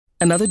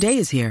Another day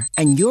is here,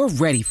 and you're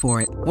ready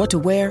for it. What to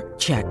wear?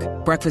 Check.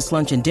 Breakfast,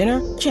 lunch, and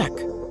dinner? Check.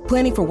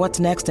 Planning for what's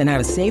next and how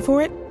to save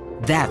for it?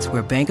 That's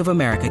where Bank of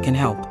America can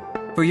help.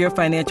 For your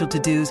financial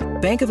to-dos,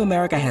 Bank of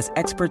America has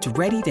experts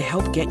ready to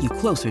help get you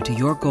closer to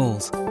your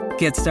goals.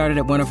 Get started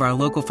at one of our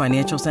local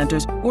financial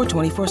centers or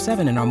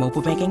 24/7 in our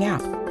mobile banking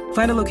app.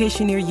 Find a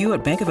location near you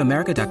at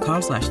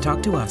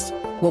bankofamerica.com/talktous.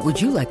 What would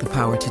you like the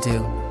power to do?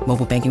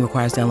 Mobile banking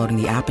requires downloading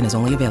the app and is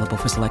only available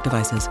for select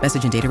devices.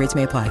 Message and data rates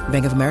may apply.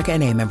 Bank of America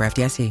N.A., member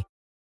FDIC.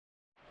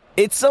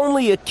 It's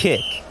only a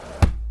kick,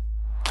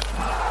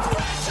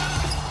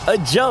 a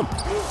jump,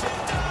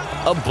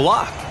 a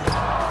block.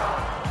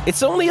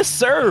 It's only a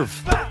serve.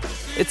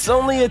 It's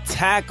only a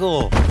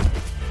tackle,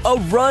 a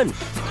run.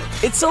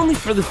 It's only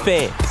for the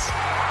fans.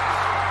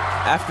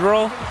 After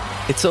all,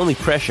 it's only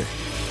pressure.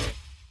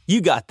 You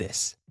got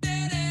this.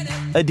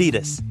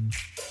 Adidas.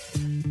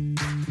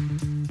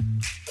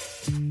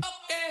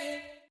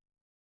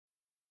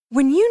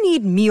 When you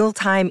need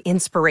mealtime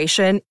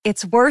inspiration,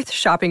 it's worth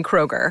shopping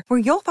Kroger, where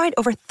you'll find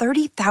over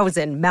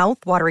 30,000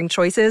 mouth-watering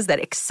choices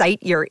that excite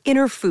your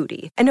inner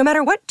foodie. And no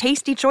matter what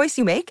tasty choice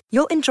you make,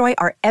 you'll enjoy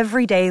our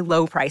everyday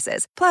low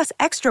prices, plus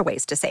extra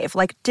ways to save,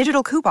 like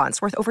digital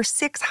coupons worth over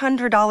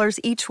 $600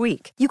 each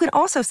week. You can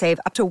also save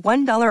up to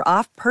 $1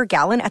 off per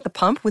gallon at the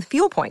pump with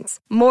fuel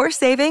points. More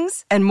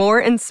savings and more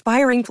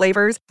inspiring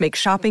flavors make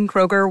shopping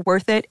Kroger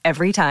worth it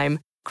every time.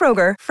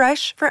 Kroger,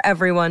 fresh for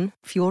everyone.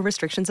 Fuel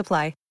restrictions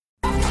apply.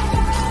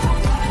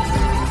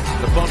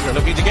 Lafondra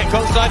looking to get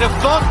close side of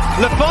Font.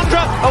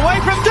 Lafondra away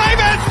from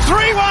David.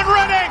 3-1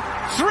 Reading.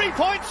 3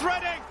 points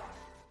Reading.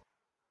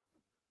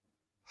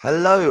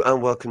 Hello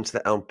and welcome to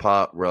the Elm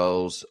Park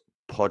Rolls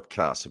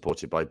podcast,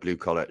 supported by Blue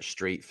Collar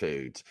Street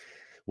Food.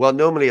 Well,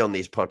 normally on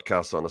these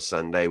podcasts on a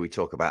Sunday, we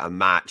talk about a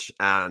match,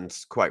 and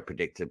quite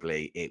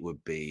predictably, it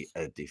would be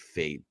a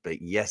defeat.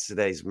 But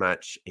yesterday's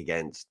match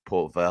against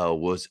Port Vale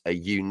was a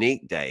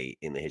unique day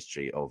in the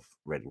history of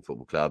Reading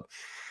Football Club.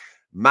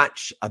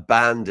 Match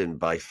abandoned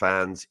by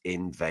fans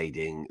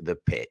invading the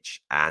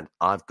pitch. And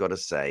I've got to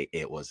say,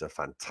 it was a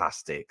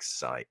fantastic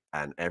sight.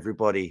 And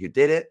everybody who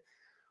did it,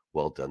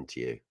 well done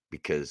to you,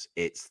 because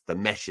it's the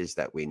message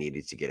that we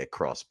needed to get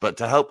across. But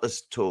to help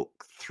us talk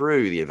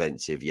through the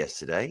events of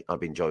yesterday, I've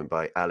been joined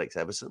by Alex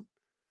Everson.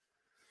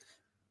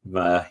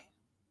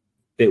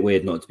 Bit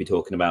weird not to be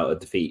talking about a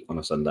defeat on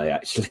a Sunday,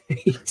 actually.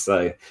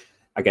 So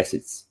I guess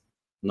it's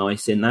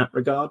nice in that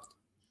regard,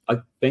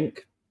 I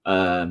think.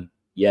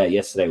 Yeah,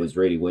 yesterday was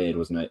really weird,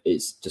 wasn't it?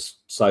 It's just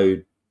so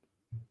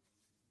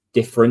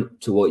different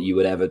to what you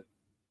would ever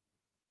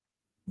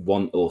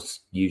want or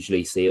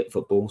usually see at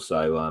football.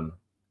 So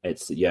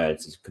it's a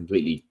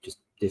completely just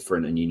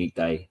different and unique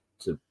day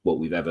to what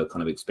we've ever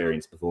kind of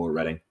experienced before at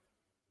Reading.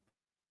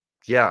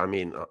 Yeah, I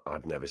mean,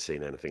 I've never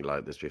seen anything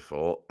like this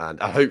before, and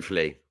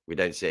hopefully we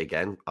don't see it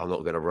again. I'm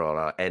not going to roll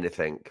out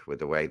anything with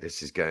the way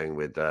this is going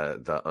with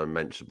the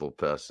unmentionable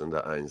person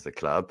that owns the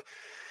club,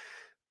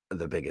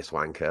 the biggest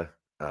wanker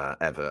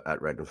ever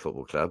at Reading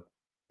Football Club.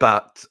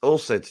 But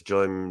also to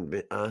join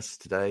us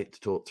today to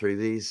talk through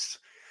these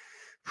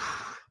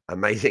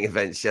amazing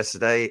events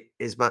yesterday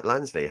is Matt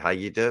Lansley. How are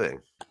you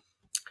doing?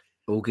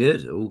 All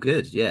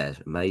good. Yeah,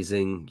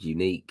 amazing,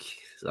 unique.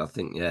 I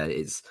think, yeah,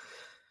 it's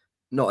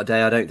not a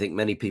day I don't think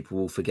many people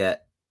will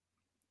forget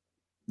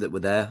that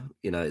were there.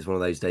 You know, it's one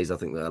of those days I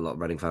think that a lot of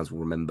Reading fans will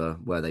remember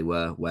where they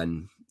were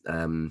when,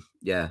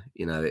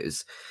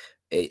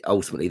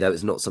 ultimately, though,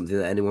 it's not something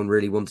that anyone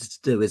really wanted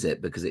to do, is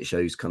it? Because it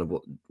shows kind of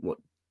what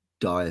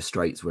dire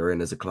straits we're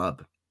in as a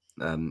club.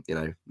 No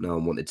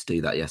one wanted to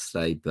do that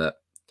yesterday, but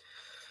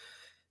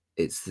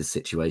it's the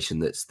situation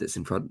that's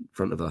in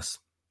front of us.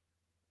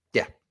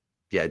 Yeah,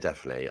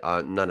 definitely.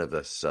 None of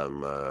us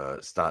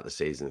start the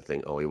season and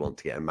think, we want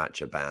to get a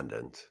match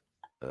abandoned.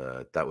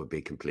 That would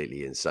be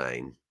completely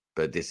insane.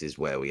 But this is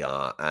where we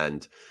are.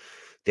 And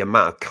the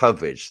amount of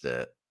coverage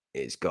that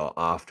it's got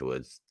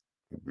afterwards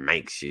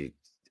makes you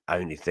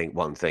only think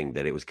one thing,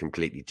 that it was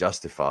completely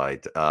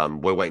justified.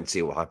 We're waiting to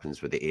see what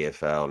happens with the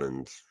EFL.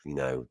 And,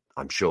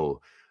 I'm sure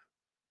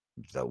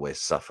that we'll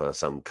suffer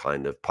some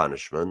kind of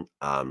punishment.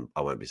 I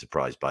won't be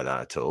surprised by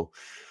that at all.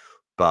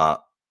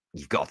 But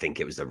you've got to think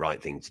it was the right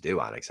thing to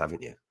do, Alex,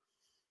 haven't you?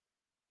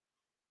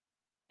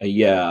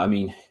 Yeah, I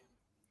mean,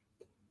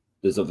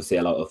 there's obviously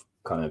a lot of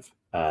kind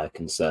of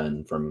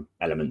concern from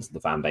elements of the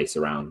fan base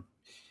around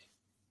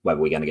whether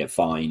we're going to get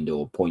fined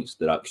or points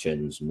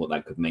deductions and what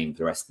that could mean for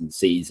the rest of the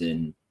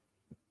season.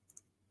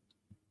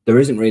 There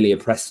isn't really a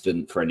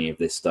precedent for any of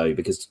this, though,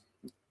 because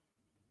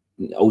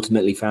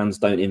ultimately fans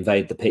don't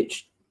invade the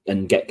pitch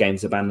and get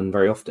games abandoned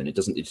very often. It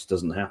just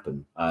doesn't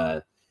happen.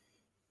 So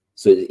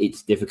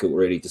it's difficult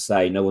really to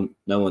say. No one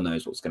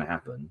knows what's going to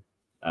happen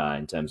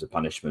in terms of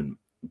punishment.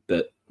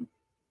 But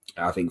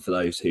I think for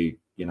those who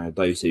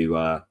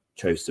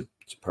chose to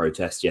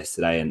protest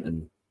yesterday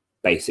and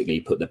basically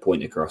put their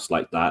point across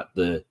like that,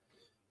 the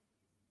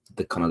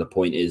kind of the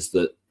point is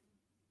that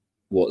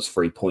what's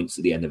 3 points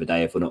at the end of the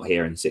day if we're not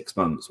here in 6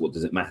 months? What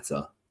does it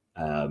matter?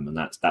 And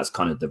that's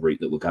kind of the route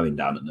that we're going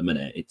down at the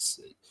minute.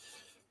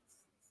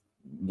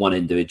 one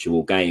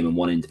individual game and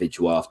one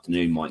individual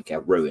afternoon might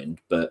get ruined,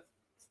 but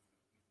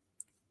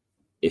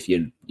if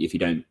you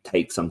don't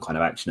take some kind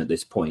of action at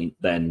this point,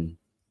 then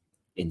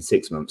in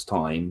 6 months'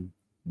 time,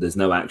 there's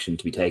no action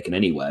to be taken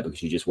anywhere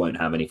because you just won't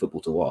have any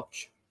football to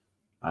watch.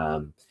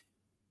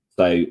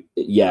 So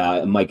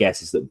yeah, my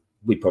guess is that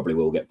we probably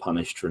will get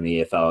punished from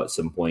the EFL at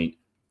some point.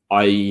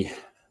 I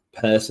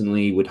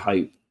personally would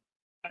hope,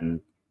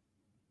 and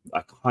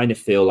I kind of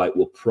feel like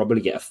we'll probably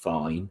get a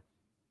fine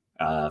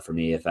from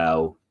the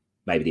EFL,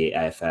 maybe the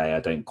AFA. I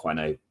don't quite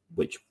know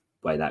which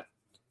way that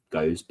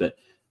goes, but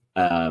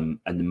and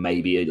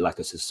maybe like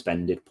a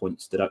suspended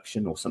points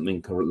deduction or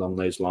something along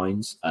those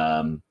lines.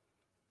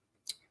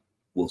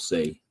 We'll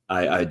see.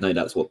 I know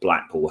that's what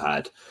Blackpool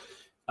had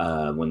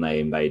when they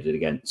invaded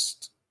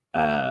against,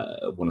 I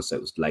want to say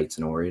it was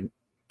Leyton Orient,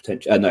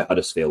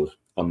 Huddersfield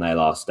on their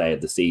last day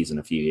of the season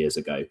a few years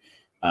ago.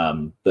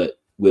 But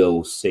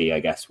we'll see, I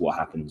guess, what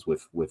happens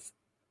with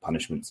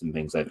punishments and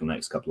things over the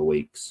next couple of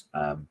weeks,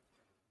 and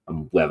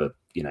whether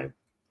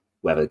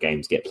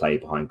games get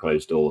played behind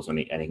closed doors or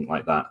anything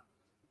like that.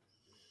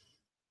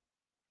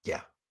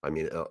 Yeah, I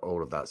mean,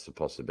 all of that's a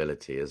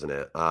possibility, isn't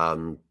it?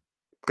 I'm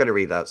going to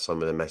read out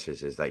some of the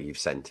messages that you've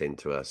sent in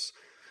to us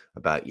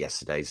about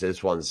yesterday. So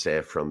there's one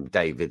here from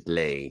David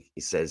Lee.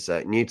 He says,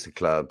 new to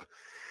club,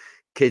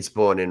 kids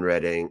born in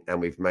Reading, and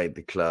we've made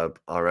the club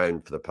our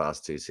own for the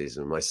past 2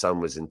 seasons. My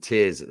son was in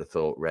tears at the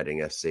thought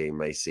Reading FC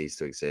may cease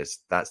to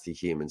exist. That's the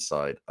human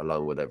side,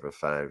 along with every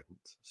fan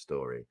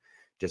story.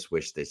 Just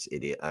wish this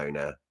idiot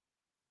owner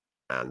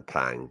and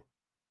Pang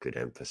could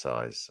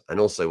emphasize. And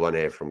also one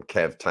here from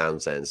Kev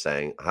Townsend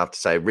saying, I have to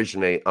say,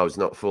 originally I was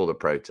not for the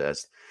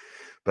protest,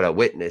 but what I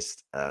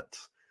witnessed at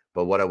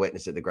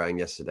the ground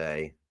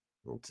yesterday,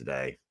 or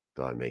today,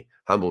 blimey,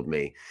 humbled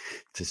me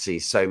to see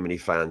so many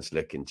fans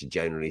looking to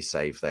genuinely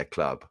save their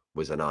club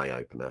was an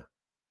eye-opener.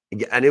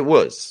 And it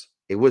was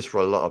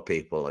for a lot of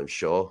people, I'm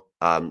sure.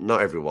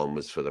 Not everyone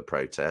was for the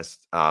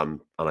protest.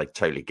 And I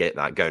totally get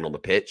that. Going on the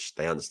pitch,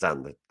 they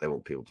understand that they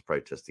want people to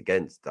protest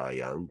against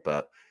Young,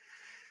 but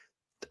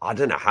I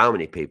don't know how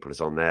many people is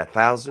on there.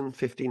 1,000,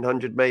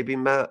 1,500 maybe,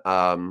 Matt?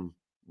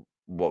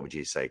 What would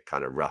you say,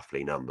 kind of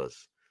roughly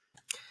numbers?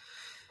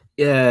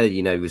 Yeah,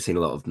 we've seen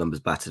a lot of numbers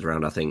battered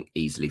around. I think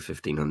easily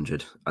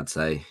 1,500, I'd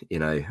say,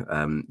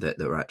 that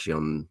were actually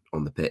on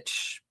the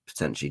pitch,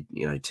 potentially,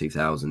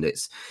 2,000.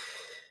 It's,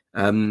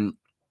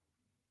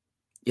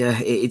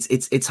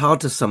 it's hard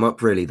to sum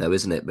up really though,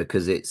 isn't it?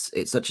 Because it's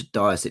such a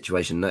dire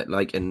situation.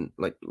 Like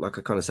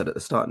I kind of said at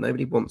the start,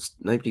 nobody wants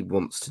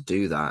to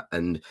do that.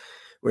 And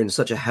we're in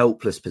such a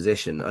helpless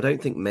position. I don't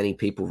think many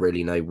people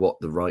really know what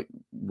the right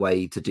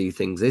way to do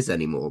things is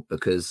anymore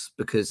because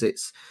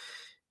it's,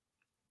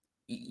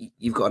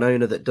 you've got an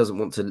owner that doesn't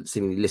want to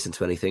seemingly listen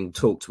to anything,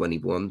 talk to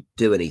anyone,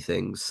 do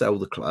anything, sell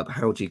the club.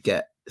 How do you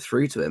get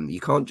through to him? You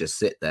can't just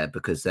sit there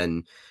because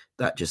then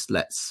that just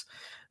lets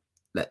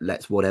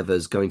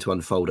whatever's going to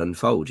unfold.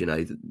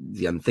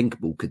 The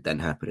unthinkable could then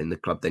happen in the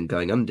club then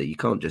going under. You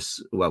can't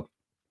just,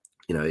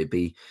 it'd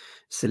be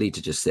silly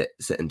to just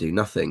sit and do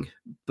nothing.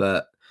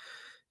 But,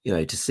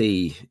 to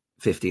see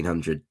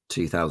 1,500,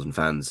 2,000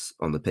 fans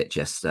on the pitch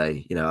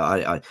yesterday,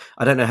 I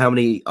don't know how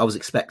many I was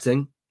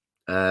expecting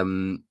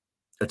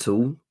at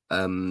all. I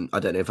don't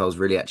know if I was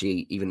really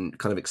actually even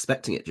kind of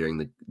expecting it during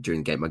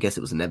the game. I guess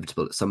it was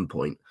inevitable at some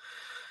point,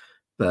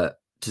 but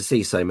to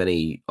see so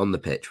many on the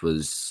pitch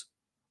was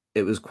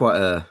quite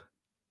a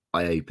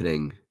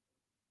eye-opening,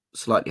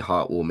 slightly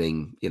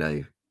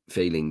heartwarming,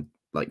 feeling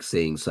like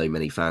seeing so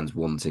many fans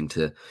wanting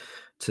to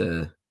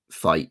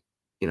fight,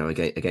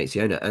 against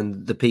the owner,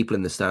 and the people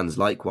in the stands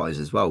likewise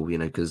as well,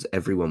 because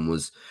everyone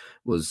was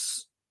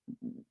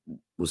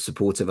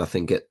supportive, I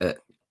think, at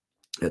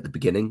the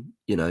beginning,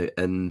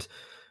 and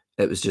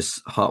it was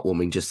just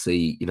heartwarming just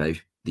see,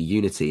 the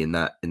unity in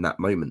that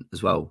moment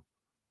as well.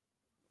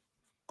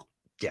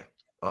 Yeah,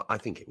 I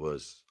think it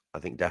was. I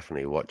think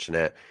definitely watching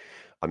it.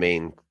 I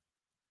mean,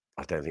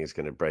 I don't think it's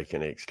going to break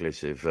any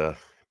exclusive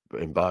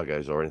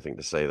embargoes or anything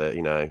to say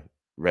that,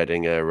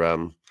 Reading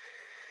are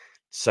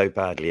so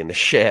badly in the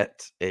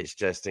shit. It's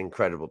just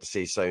incredible to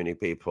see so many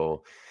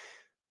people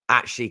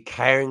actually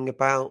caring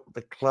about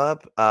the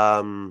club.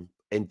 And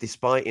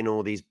despite in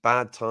all these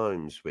bad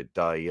times with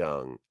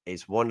Young,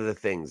 it's one of the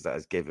things that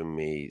has given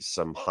me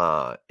some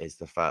heart is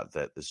the fact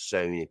that there's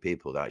so many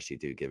people that actually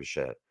do give a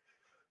shit.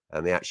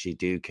 And they actually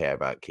do care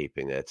about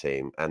keeping their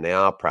team. And they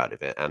are proud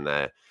of it. And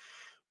they're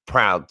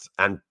proud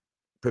and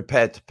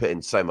prepared to put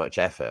in so much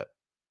effort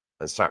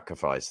and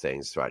sacrifice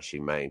things to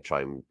actually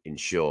try and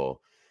ensure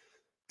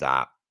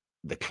that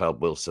the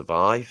club will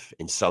survive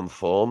in some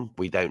form.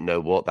 We don't know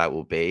what that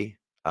will be.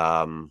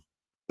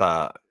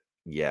 But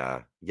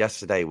yeah,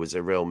 yesterday was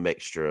a real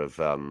mixture of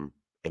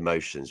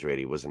emotions,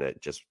 really, wasn't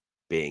it? Just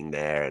being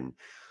there and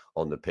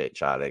on the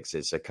pitch, Alex.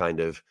 It's a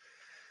kind of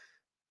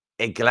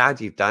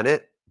glad you've done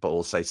it, but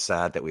also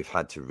sad that we've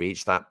had to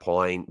reach that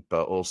point.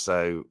 But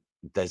also,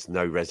 there's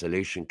no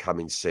resolution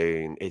coming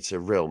soon. It's a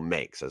real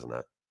mix, isn't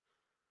it?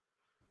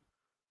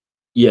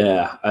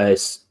 Yeah,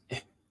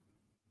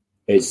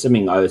 It's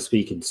something I was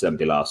speaking to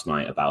somebody last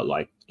night about,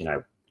 like, you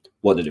know,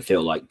 what did it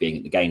feel like being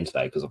at the game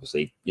today? Because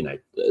obviously, you know,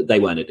 they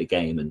weren't at the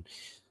game, and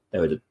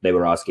they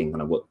were asking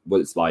kind of what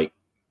it's like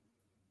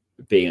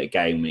being at a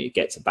game when it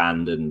gets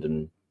abandoned,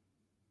 and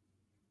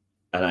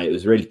it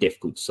was really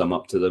difficult to sum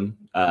up to them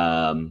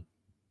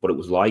what it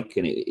was like,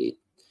 and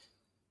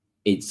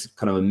it's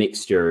kind of a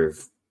mixture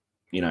of,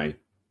 you know,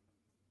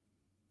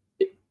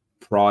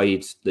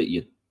 pride that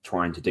you're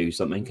trying to do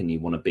something and you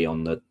want to be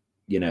on the,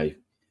 you know,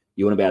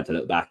 you want to be able to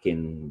look back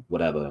in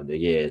whatever, a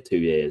year, 2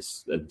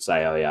 years, and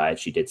say, oh yeah, I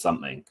actually did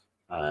something,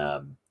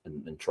 and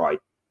try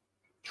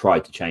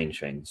to change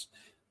things.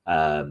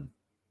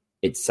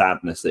 It's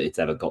sadness that it's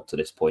ever got to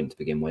this point to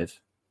begin with,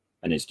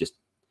 and it's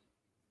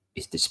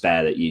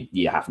despair that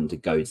you're having to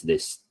go to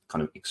this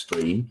kind of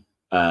extreme.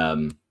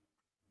 And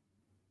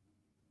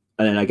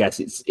then I guess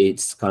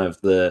it's kind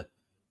of the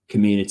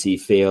community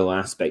feel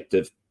aspect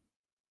of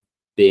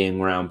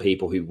being around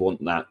people who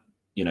want that,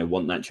 you know,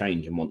 want that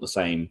change and want the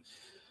same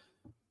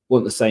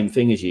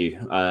thing as you,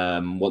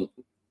 want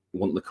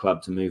the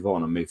club to move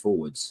on and move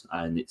forwards.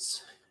 And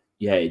it's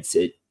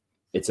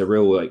a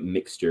real, like,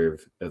 mixture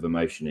of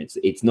emotion.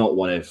 It's not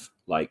one of,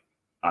 like,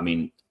 I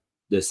mean,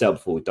 the sell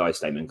before we die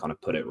statement kind of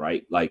put it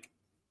right. Like,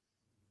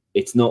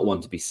 it's not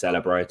one to be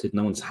celebrated.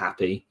 No one's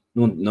happy.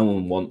 No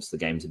one wants the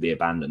game to be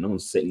abandoned. No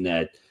one's sitting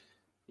there,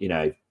 you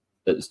know,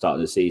 at the start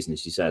of the season,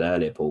 as you said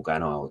earlier, Paul,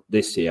 going, oh,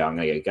 this year I'm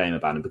going to get a game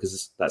abandoned,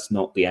 because that's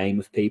not the aim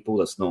of people.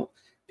 That's not,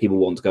 people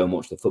want to go and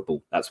watch the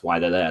football. That's why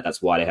they're there.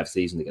 That's why they have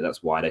season tickets.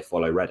 That's why they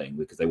follow Reading,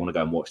 because they want to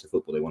go and watch the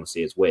football. They want to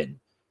see us win.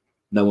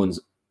 No one's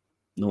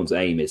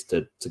aim is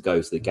to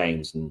go to the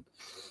games and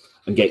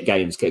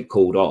get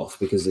called off,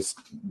 because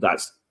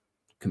that's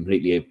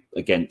completely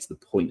against the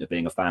point of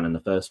being a fan in the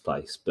first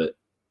place. But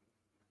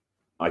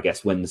I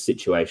guess when the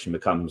situation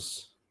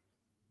becomes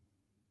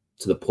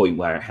to the point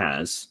where it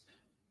has,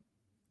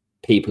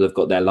 people have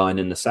got their line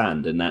in the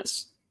sand, and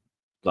that's,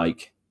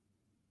 like,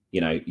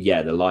 you know,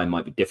 yeah, the line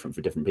might be different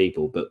for different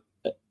people, but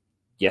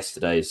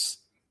yesterday shows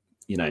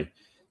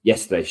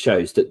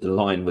that the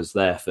line was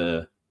there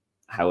for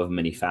however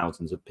many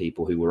thousands of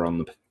people who were on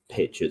the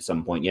pitch at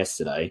some point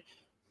yesterday,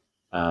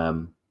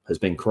 has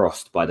been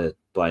crossed by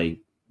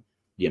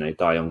you know,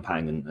 Da Yong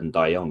Pang and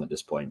Da Yong at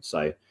this point.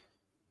 So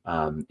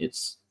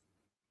it's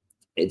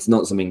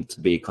not something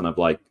to be kind of,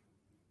 like,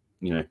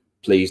 you know,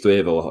 pleased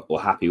with or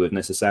happy with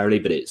necessarily,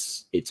 but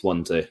it's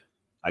one to,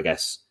 I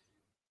guess,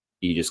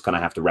 you just kind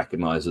of have to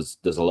recognize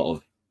there's a lot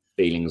of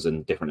feelings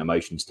and different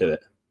emotions to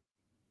it.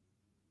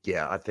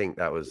 Yeah, I think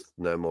that was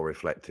no more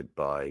reflected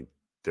by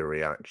the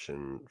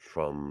reaction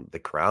from the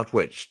crowd,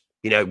 which,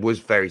 you know, was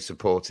very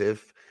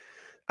supportive.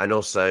 And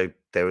also,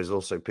 there was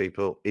also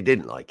people who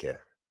didn't like it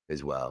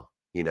as well.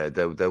 You know,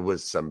 there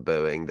was some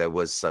booing. There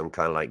was some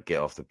kind of, like, get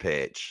off the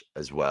pitch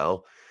as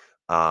well.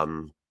 But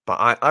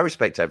I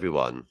respect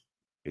everyone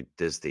who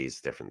does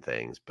these different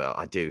things. But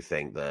I do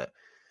think that,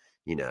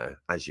 you know,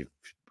 I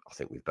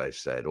think we've both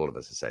said, all of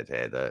us have said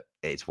here, that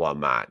it's one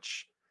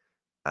match.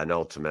 And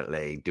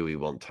ultimately, do we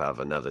want to have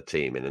another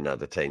team in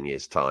another 10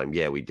 years' time?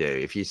 Yeah, we do.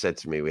 If you said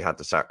to me we had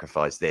to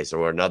sacrifice this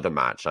or another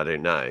match, I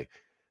don't know,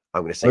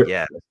 I'm going to say,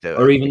 yeah, let's do it.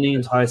 Or even the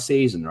entire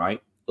season,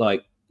 right?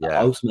 Like,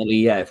 ultimately,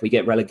 yeah, if we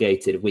get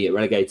relegated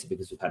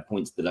because we've had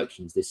points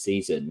deductions this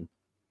season,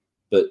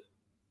 but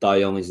Da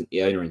Yong isn't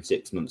the owner in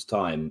 6 months'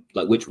 time,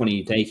 like, which one are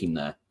you taking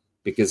there?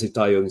 Because if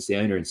Da Yong is the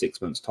owner in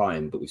 6 months'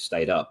 time, but we've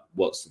stayed up,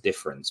 what's the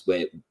difference?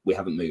 We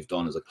haven't moved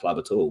on as a club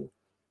at all.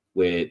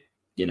 We're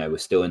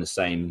still in the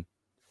same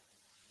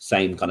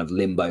kind of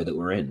limbo that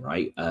we're in,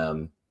 right?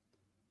 There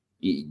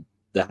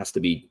has to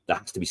be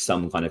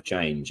some kind of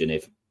change, and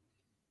if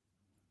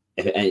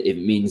it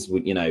means,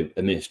 you know,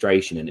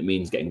 administration, and it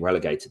means getting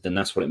relegated, then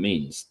that's what it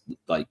means.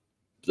 Like,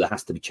 there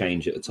has to be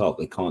change at the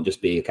top. It can't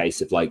just be a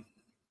case of, like,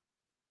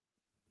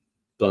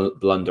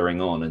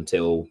 blundering on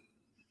until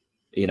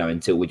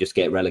we just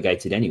get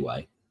relegated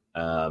anyway,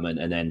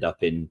 and end up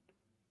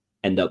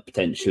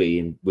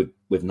potentially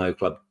with no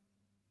club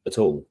at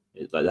all.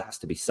 There has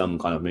to be some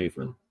kind of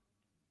movement.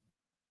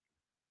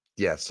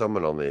 Yeah,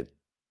 someone on the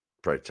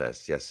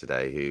protest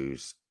yesterday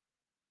who's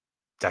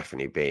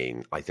definitely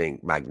been, I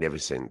think,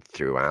 magnificent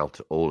throughout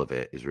all of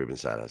it is Ruben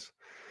Sellers.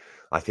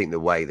 I think the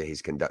way that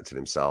he's conducted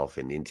himself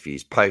in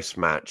interviews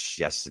post-match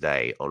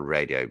yesterday on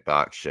Radio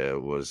Berkshire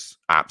was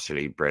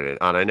absolutely brilliant.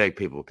 And I know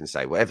people can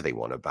say whatever they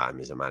want about him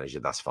as a manager,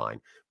 that's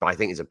fine. But I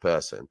think as a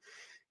person,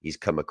 he's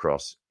come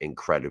across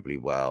incredibly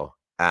well.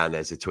 And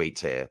there's a tweet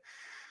here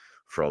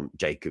from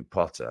Jacob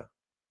Potter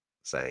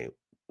saying,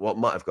 what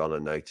might have gone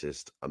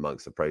unnoticed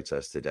amongst the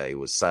protests today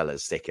was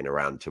Sellers sticking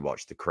around to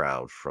watch the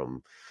crowd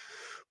from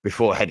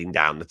before heading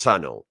down the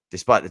tunnel.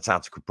 Despite the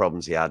tactical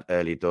problems he had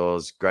early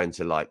doors, grown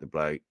to like the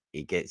bloke.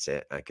 He gets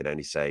it. I can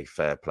only say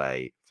fair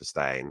play for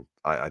staying.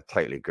 I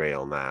totally agree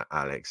on that,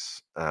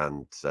 Alex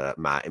and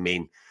Matt. I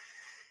mean,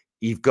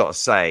 you've got to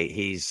say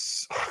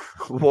he's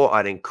what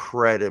an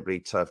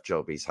incredibly tough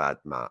job he's had,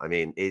 Matt. I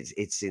mean,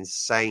 it's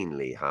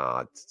insanely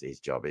hard, his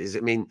job is. I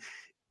mean,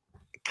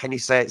 can you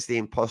say it's the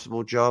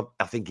impossible job?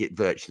 I think it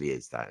virtually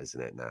is that,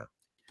 isn't it now?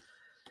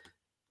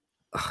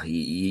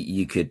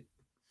 you could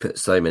put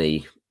so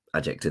many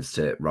adjectives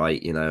to it,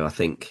 right? I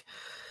think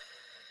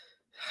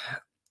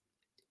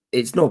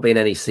it's not been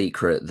any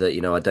secret that,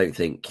 I don't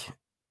think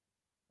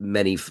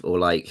many, or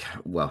like,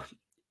 well,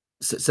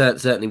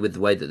 certainly with the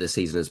way that the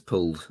season has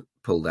pulled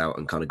out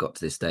and kind of got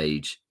to this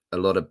stage, a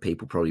lot of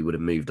people probably would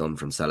have moved on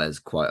from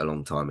Sellés quite a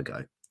long time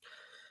ago.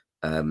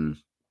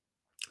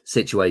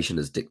 Situation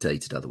has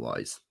dictated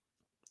otherwise.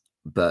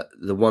 But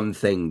the one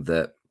thing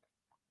that,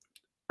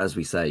 as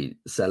we say,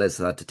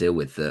 Sellés had to deal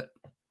with that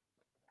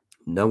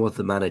no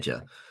other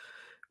manager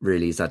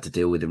really has had to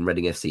deal with in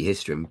Reading FC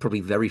history, and probably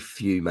very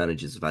few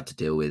managers have had to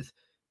deal with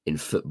in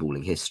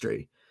footballing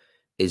history,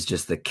 is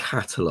just the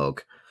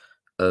catalogue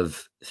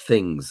of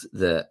things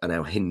that are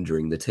now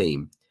hindering the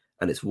team.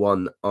 And it's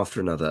one after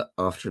another,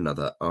 after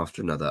another,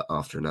 after another,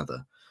 after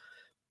another.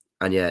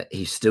 And yet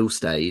he's still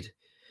stayed.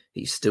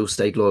 He's still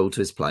stayed loyal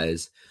to his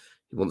players.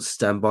 He wants to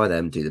stand by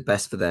them, do the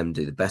best for them,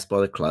 do the best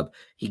by the club.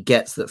 He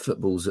gets that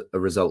football's a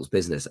results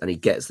business, and he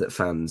gets that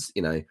fans,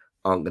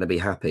 aren't going to be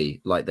happy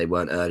like they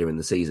weren't earlier in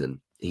the season.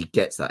 He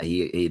gets that.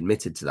 He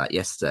admitted to that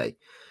yesterday,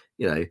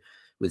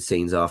 with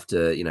scenes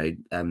after,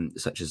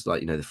 such as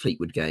like, the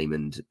Fleetwood game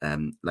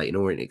and Leyton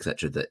Orient,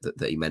 etc.,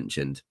 that he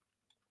mentioned.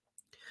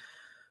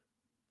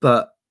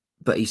 But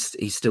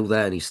he's still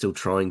there, and he's still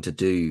trying to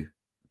do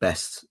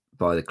best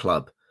by the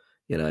club,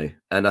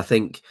 And I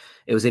think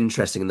it was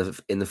interesting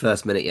in the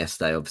first minute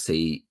yesterday,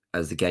 obviously,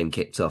 as the game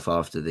kicked off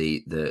after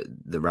the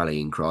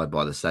rallying cry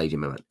by the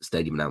stadium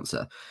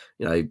announcer,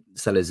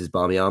 Sellés'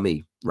 Barmy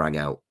Army rang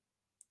out.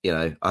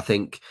 I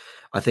think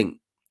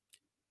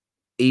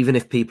even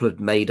if people had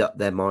made up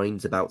their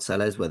minds about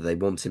Sellés, whether they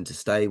want him to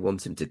stay,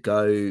 want him to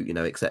go,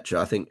 etc.,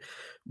 I think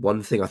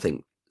one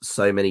thing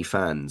so many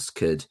fans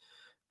could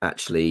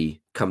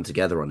actually come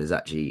together on is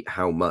actually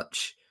how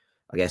much,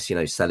 I guess,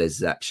 Sellés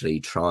is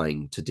actually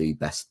trying to do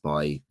best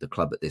by the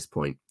club at this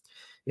point.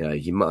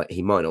 He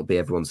might not be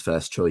everyone's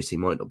first choice. He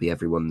might not be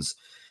everyone's,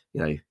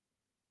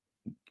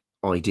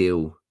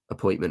 ideal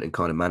appointment and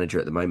kind of manager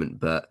at the moment,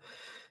 but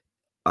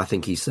I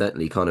think he's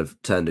certainly kind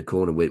of turned a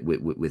corner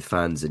with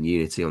fans and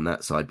unity on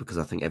that side, because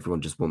I think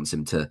everyone just wants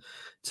him to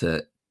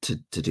do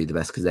the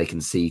best, because they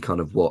can see kind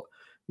of what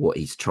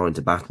he's trying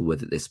to battle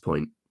with at this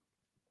point.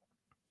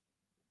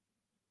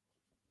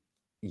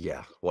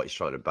 Yeah, what he's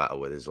trying to battle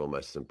with is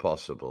almost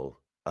impossible.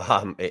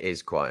 It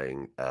is quite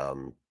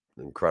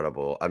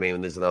incredible. I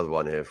mean, there's another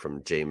one here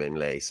from Ji Min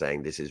Lee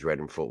saying, "This is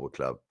Reading Football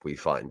Club. We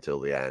fight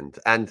until the end."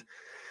 And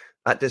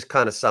at this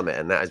kind of summit,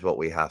 and that is what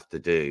we have to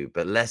do.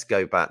 But let's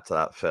go back to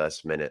that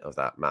first minute of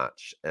that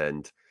match,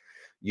 and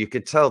you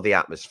could tell the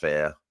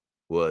atmosphere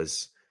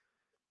was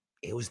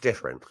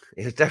different.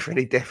 It was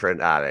definitely different,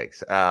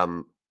 Alex.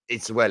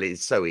 It's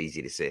so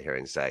easy to sit here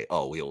and say,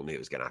 "Oh, we all knew it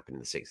was going to happen in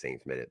the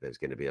 16th minute. There's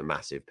going to be a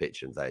massive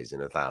pitch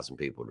invasion and 1,000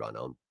 people run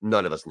on."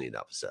 None of us knew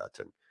that for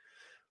certain,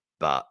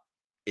 but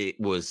it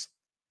was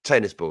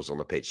tennis balls on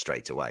the pitch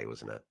straight away,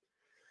 wasn't it?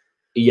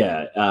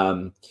 Yeah. I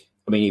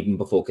mean, even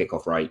before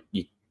kickoff, right?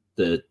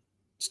 The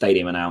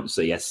stadium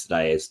announcer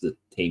yesterday, as the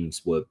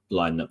teams were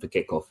lining up for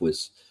kickoff,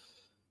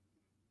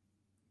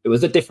 it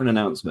was a different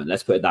announcement.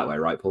 Let's put it that way,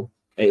 right, Paul?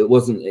 It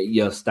wasn't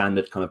your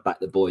standard kind of back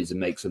the boys and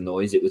make some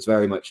noise. It was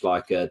very much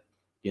like the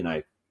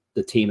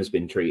team has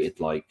been treated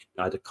like,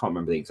 I can't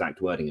remember the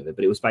exact wording of it,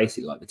 but it was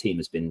basically like the team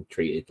has been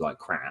treated like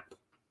crap.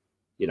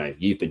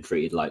 You've been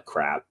treated like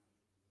crap.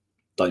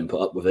 Don't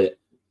put up with it.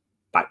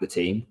 Back the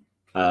team.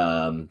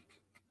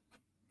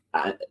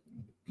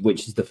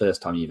 Which is the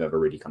first time you've ever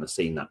really kind of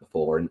seen that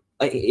before. And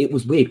it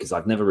was weird because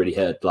I've never really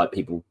heard like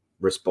people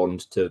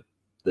respond to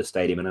the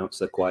stadium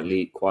announcer quite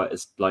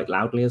as like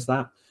loudly as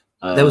that.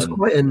 There was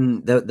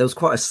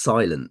quite a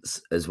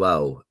silence as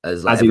well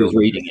as he was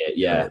reading it.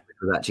 Yeah, it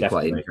was actually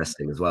definitely quite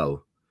interesting as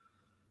well.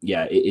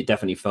 Yeah, it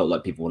definitely felt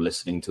like people were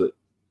listening to it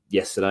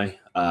yesterday.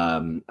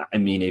 I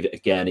mean,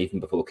 even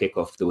before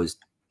kickoff, there was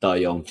Die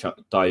Young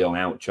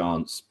out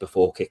chants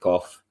before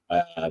kickoff.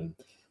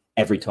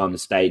 Every time the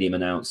stadium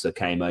announcer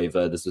came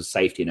over, there's a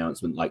safety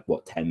announcement,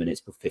 10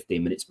 minutes,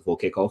 15 minutes before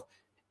kickoff.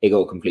 It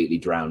got completely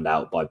drowned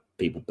out by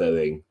people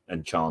booing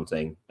and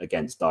chanting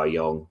against Die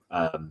Young.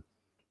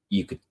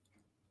 You could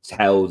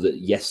tell that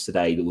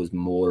yesterday there was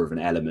more of an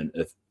element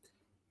of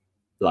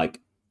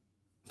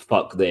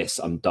fuck this,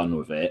 I'm done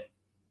with it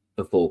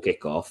before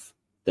kickoff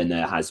than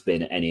there has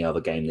been any other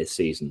game this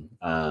season.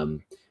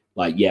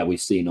 We've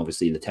seen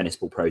obviously the tennis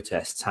ball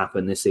protests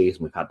happen this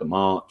season. We've had the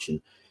march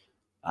and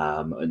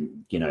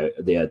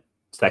the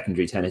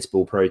secondary tennis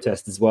ball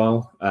protest as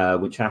well,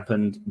 which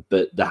happened,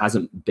 but there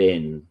hasn't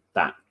been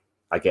that,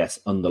 I guess,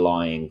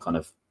 underlying kind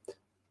of,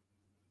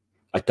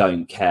 I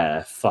don't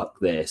care, fuck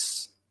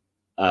this,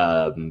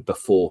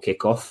 before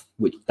kickoff,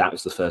 which that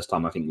was the first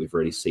time I think we've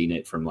really seen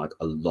it from a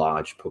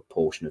large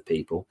proportion of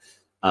people.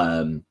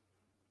 And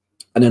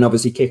then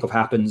obviously kickoff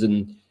happens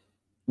and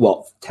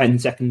 10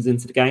 seconds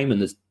into the game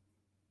and there's,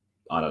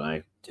 I don't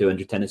know,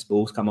 200 tennis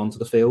balls come onto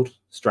the field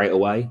straight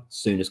away as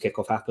soon as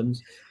kickoff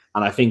happens.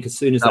 And I think as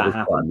soon as that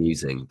happened, quite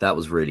amusing. That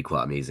was really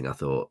quite amusing. I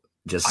thought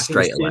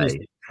straight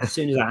away. as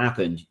soon as that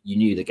happened, you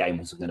knew the game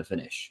wasn't going to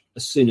finish.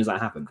 As soon as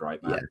that happened,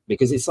 right, man? Yeah.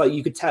 Because it's like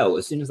you could tell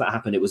as soon as that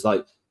happened, it was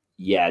like,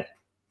 yeah,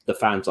 the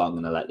fans aren't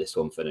going to let this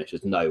one finish.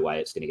 There's no way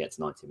it's going to get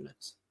to 90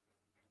 minutes.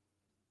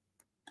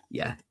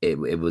 Yeah, it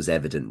was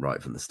evident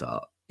right from the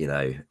start,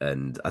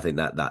 and I think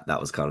that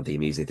was kind of the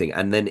amusing thing.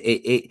 And then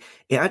it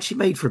actually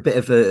made for a bit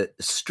of a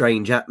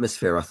strange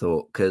atmosphere, I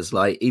thought, because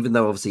even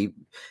though obviously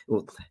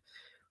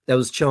there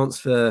was chance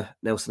for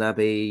Nelson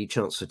Abbey,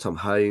 chance for Tom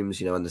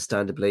Holmes,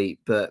 understandably,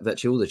 but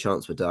virtually all the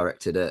chants were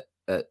directed at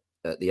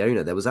the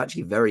owner. There was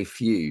actually very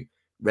few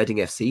Reading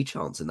FC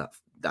chants in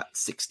that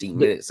 16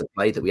 minutes of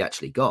play that we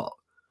actually got.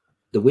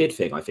 The weird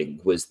thing, I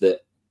think, was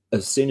that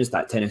as soon as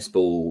that tennis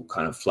ball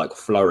kind of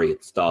flurry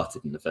had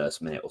started in the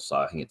first minute or so,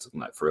 I think it took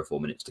 3 or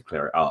 4 minutes to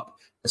clear it up.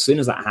 As soon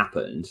as that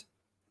happened,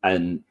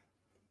 and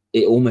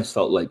it almost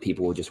felt like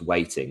people were just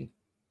waiting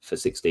for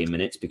 16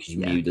 minutes because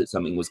you knew that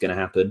something was going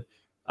to happen.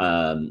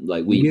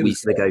 We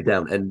said to go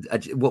down, and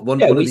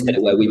we said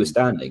it where we were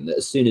standing. That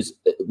as soon as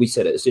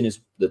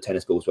the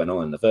tennis balls went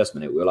on in the first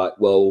minute, we were like,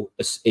 well,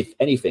 if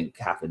anything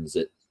happens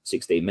at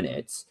 16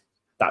 minutes,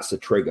 that's a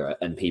trigger,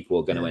 and people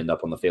are going to end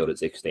up on the field at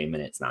 16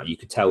 minutes. Now you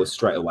could tell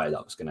straight away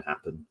that was going to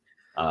happen.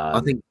 I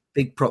think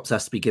big props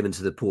has to be given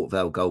to the Port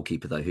Vale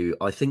goalkeeper, though, who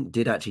I think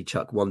did actually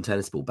chuck one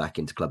tennis ball back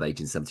into Club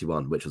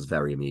 1871, which was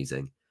very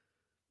amusing.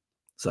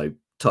 So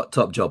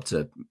top job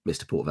to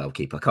Mr. Port Vale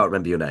keeper. I can't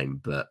remember your name,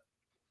 but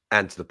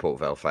and to the Port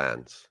Vale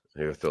fans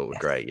who I thought were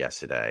great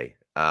yesterday.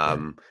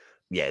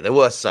 There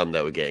were some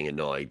that were getting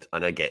annoyed,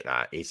 and I get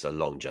that. It's a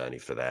long journey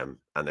for them,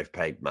 and they've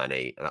paid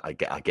money. And I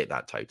get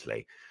that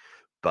totally.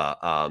 But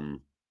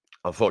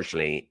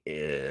unfortunately,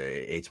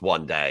 it's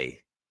one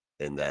day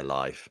in their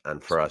life.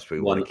 And for us, we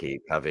want to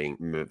keep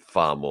having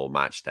far more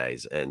match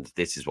days. And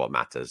this is what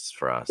matters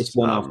for us. It's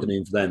one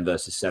afternoon for them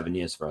versus 7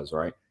 years for us,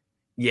 right?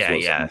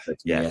 Yeah.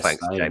 Thanks,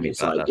 Jamie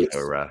Butler,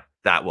 for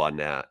that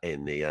one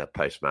in the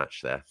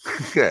post-match there.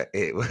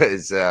 It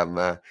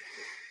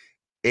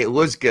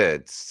was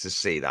good to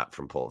see that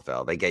from Port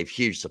Vale. They gave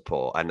huge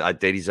support, and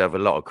they deserve a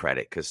lot of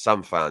credit because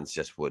some fans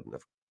just wouldn't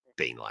have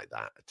been like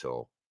that at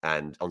all.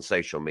 And on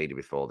social media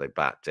before, they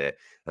backed it.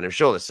 And I'm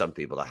sure there's some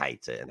people that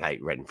hate it and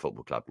hate Reading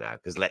Football Club now,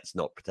 because let's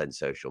not pretend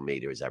social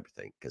media is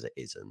everything, because it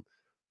isn't.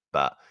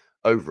 But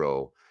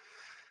overall,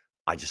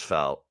 I just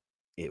felt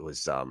it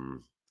was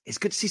it's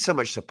good to see so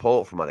much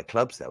support from other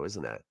clubs, though,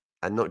 isn't it?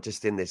 And not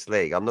just in this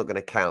league. I'm not going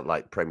to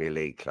count Premier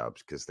League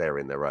clubs because they're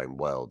in their own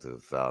world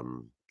of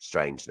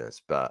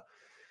strangeness. But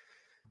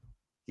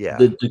yeah,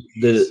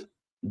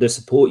 the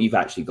support you've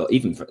actually got,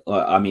 even for,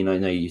 I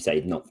know you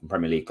say not from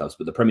Premier League clubs,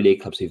 but the Premier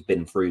League clubs who've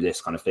been through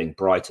this kind of thing,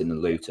 Brighton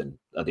and Luton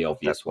are the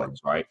obvious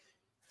ones, right?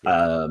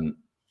 Yeah.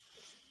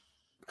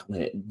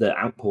 The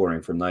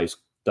outpouring from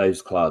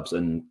those clubs,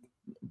 and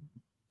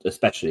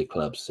especially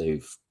clubs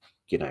who've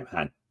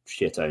had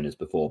shit owners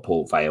before.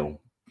 Port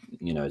Vale,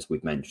 as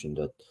we've mentioned,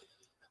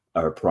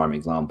 are a prime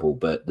example,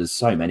 but there's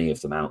so many of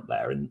them out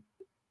there. And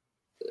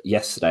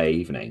yesterday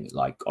evening,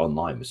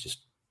 online, was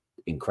just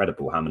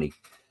incredible how many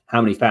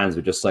fans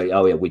were just like,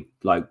 oh yeah, we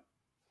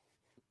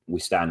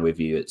stand with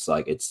you.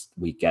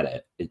 We get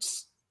it.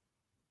 It's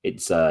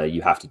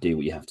you have to do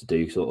what you have to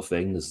do, sort of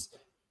thing. There's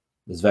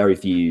very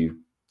few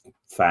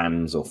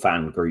fans or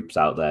fan groups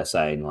out there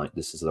saying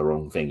this is the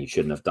wrong thing, you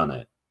shouldn't have done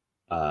it.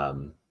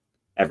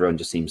 Everyone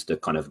just seems to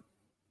kind of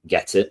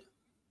get it,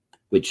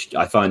 which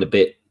I find a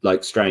bit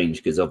strange,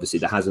 because obviously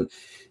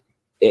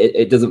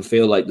it doesn't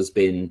feel like there's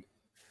been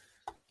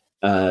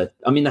there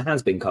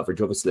has been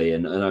coverage, obviously,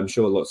 and I'm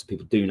sure lots of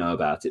people do know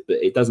about it, but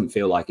it doesn't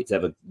feel like it's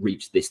ever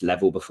reached this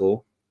level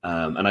before.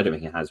 And I don't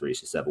think it has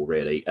reached this level,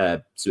 really.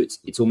 So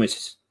it's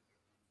almost,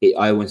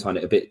 I always find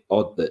it a bit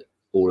odd that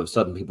all of a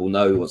sudden people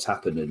know what's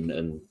happened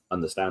and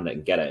understand it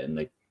and get it, and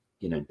they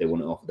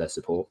want to offer their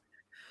support.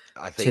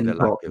 I think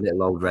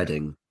little old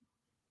Reading.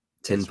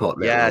 Tin Pot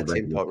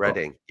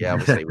Reading. Yeah,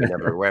 obviously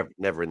we're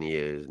never in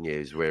the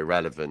news. We're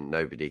irrelevant.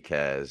 Nobody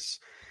cares.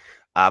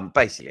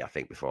 Basically, I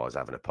think before I was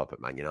having a pop at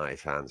Man United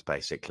fans,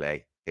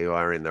 basically, who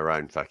are in their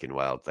own fucking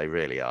world. They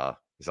really are.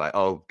 It's like,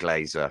 oh,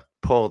 Glazer,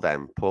 poor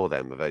them. I've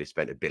only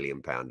spent £1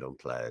 billion on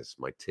players.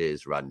 My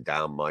tears run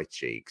down my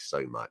cheeks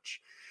so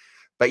much.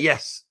 But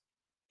yes,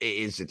 it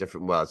is a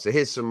different world. So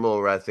here's some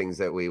more things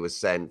that we were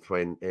sent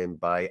in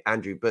by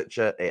Andrew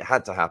Butcher. It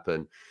had to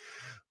happen.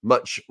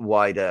 Much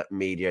wider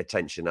media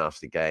attention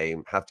after the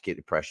game. Have to keep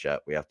the pressure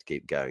up. We have to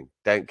keep going.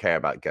 Don't care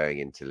about going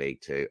into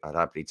League Two. I'd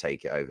happily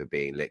take it over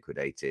being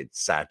liquidated.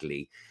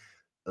 Sadly,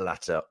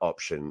 latter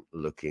option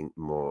looking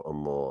more and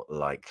more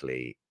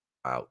likely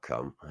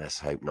outcome.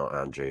 Let's hope not,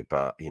 Andrew.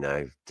 But,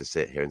 to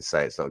sit here and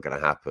say it's not going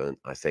to happen,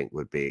 I think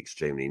would be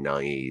extremely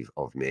naive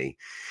of me.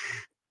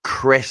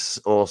 Chris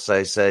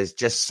also says,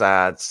 just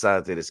sad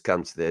that it's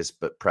come to this,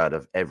 but proud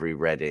of every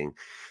Reading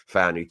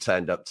fan who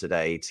turned up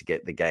today to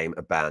get the game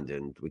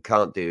abandoned. We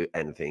can't do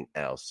anything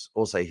else.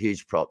 Also,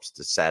 huge props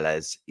to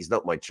Sellers. He's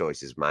not my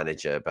choice as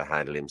manager, but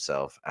handled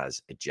himself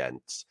as a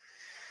gent.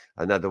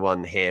 Another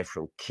one here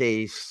from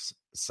Keith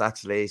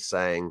Satterley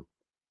saying,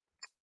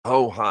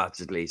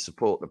 wholeheartedly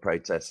support the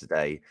protest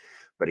today,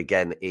 But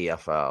again, the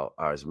EFL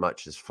are as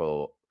much as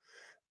fault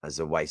as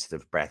a waste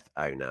of breath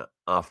owner.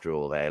 After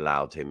all, they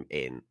allowed him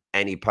in.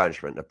 Any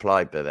punishment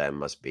applied by them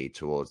must be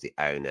towards the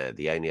owner.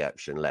 The only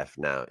option left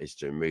now is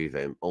to remove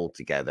him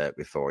altogether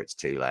before it's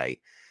too late.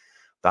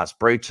 That's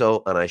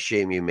brutal, and I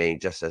assume you mean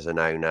just as an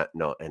owner,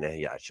 not an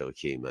actual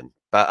human.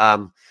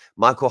 But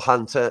Michael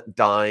Hunter,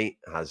 Dye,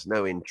 has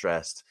no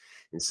interest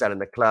in selling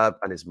the club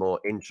and is more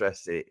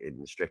interested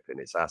in stripping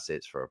its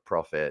assets for a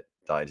profit.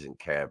 Dye doesn't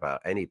care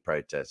about any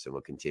protests and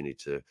will continue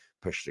to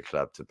push the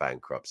club to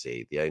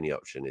bankruptcy. The only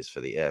option is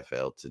for the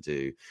EFL to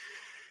do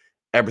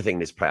everything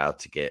in its power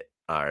to get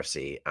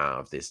RFC out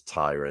of this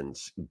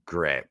tyrant's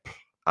grip.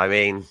 I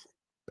mean,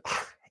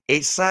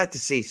 it's sad to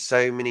see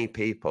so many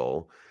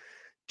people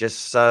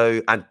just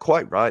so, and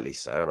quite rightly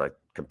so, and I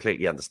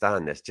completely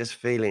understand this, just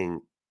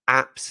feeling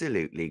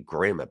absolutely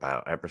grim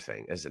about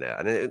everything, isn't it?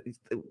 And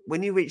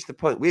when you reach the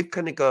point, we've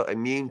kind of got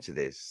immune to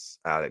this,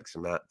 Alex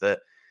and Matt, that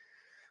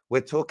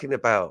we're talking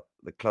about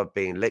the club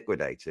being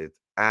liquidated,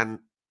 and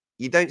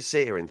you don't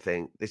sit here and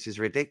think this is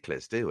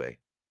ridiculous, do we?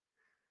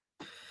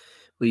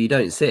 Well, you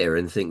don't sit here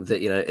and think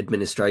that,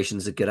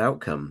 administration's a good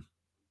outcome.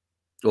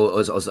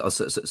 Or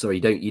sorry,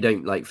 you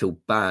don't like feel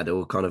bad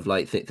or kind of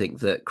like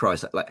think that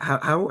Christ, like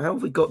how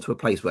have we got to a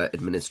place where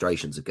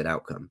administration's a good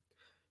outcome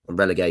and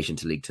relegation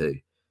to League Two,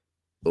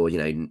 or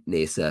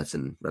near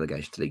certain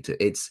relegation to League Two?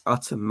 It's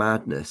utter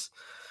madness,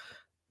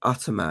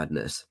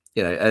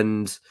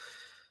 and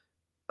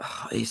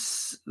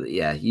it's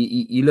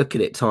You look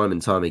at it time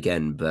and time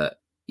again, but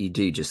you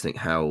do just think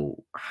how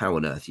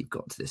on earth you've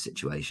got to this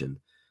situation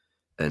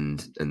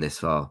and this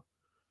far.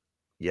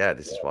 Yeah,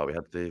 this is why we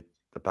had the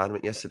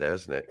abandonment yesterday,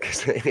 isn't it?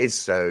 Because it is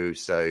so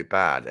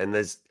bad. And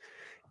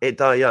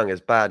Dye Young, as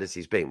bad as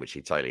he's been, which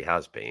he totally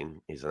has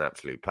been, he's an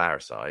absolute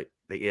parasite.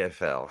 The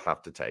EFL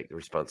have to take the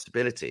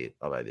responsibility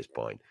at this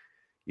point.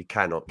 You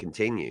cannot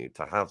continue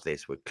to have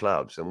this with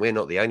clubs, and we're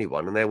not the only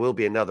one, and there will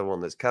be another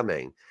one that's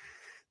coming,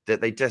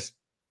 that they just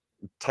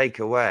take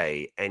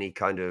away any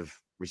kind of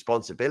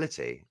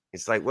responsibility.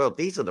 It's like, well,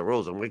 these are the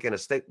rules and we're going to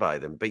stick by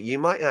them, but you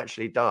might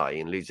actually die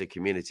and lose a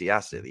community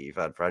asset that you've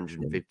had for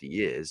 150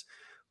 years,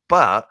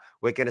 but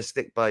we're going to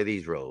stick by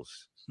these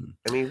rules.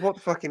 I mean,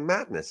 what fucking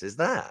madness is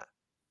that?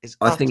 It's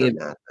utter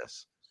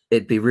madness.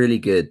 It'd be really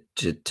good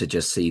to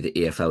just see the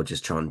EFL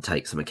just try and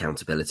take some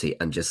accountability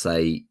and just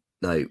say,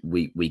 no,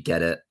 we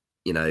get it.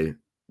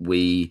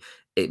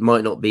 It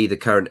might not be the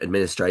current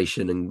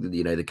administration and,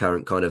 the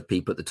current kind of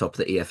people at the top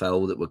of the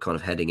EFL that were kind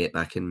of heading it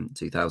back in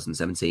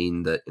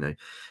 2017 that,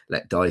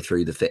 let Dye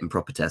through the fit and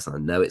proper test. I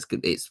know it's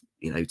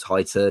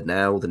tighter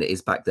now than it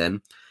is back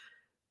then,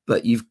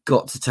 but you've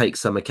got to take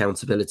some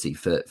accountability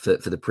for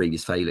the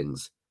previous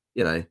failings,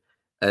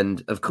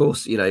 and of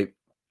course,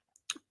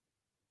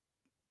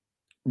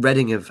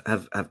 Reading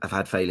have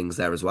had failings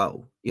there as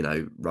well,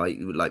 right?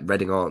 Like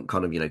Reading aren't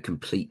kind of,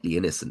 completely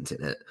innocent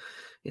in it.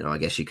 I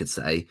guess you could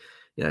say,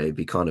 it'd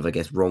be kind of, I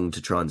guess, wrong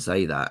to try and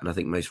say that. And I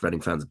think most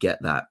Reading fans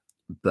get that.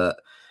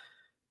 But,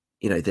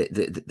 the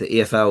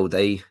EFL,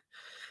 they've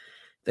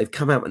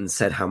come out and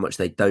said how much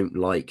they don't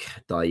like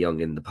Dye Young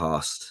in the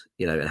past,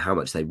 and how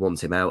much they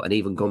want him out, and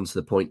even gone to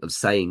the point of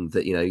saying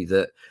that,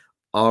 that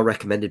our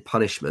recommended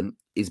punishment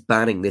is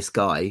banning this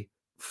guy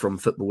from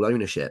football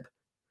ownership.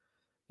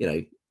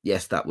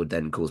 Yes, that would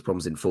then cause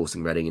problems in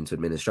forcing Reading into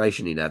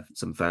administration. You'd have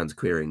some fans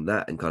querying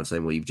that and kind of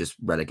saying, well, you've just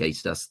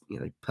relegated us,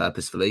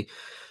 purposefully.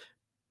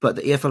 But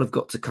the EFL have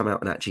got to come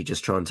out and actually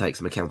just try and take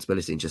some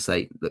accountability and just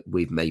say that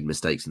we've made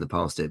mistakes in the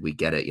past. We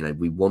get it.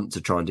 We want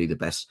to try and do the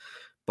best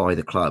by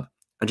the club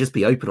and just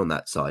be open on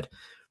that side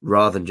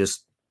rather than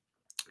just,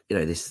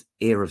 this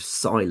air of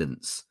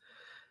silence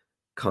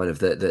kind of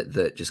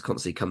that just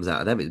constantly comes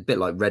out of them. It's a bit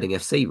like Reading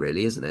FC,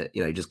 really, isn't it?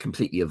 Just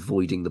completely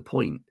avoiding the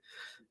point,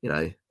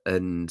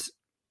 and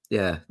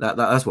yeah,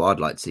 that's what I'd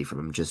like to see from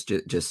them. Just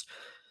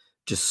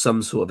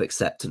some sort of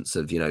acceptance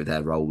of,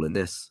 their role in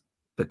this,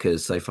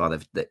 because so far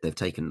they've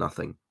taken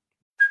nothing.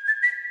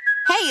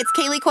 Hey, it's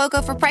Kaylee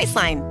Cuoco for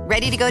Priceline.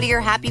 Ready to go to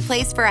your happy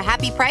place for a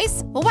happy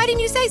price? Well, why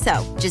didn't you say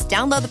so? Just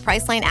download the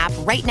Priceline app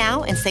right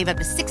now and save up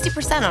to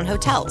 60% on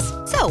hotels.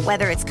 So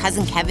whether it's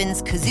Cousin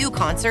Kevin's Kazoo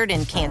Concert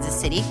in Kansas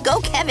City,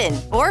 go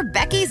Kevin, or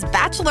Becky's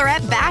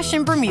Bachelorette Bash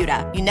in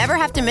Bermuda, you never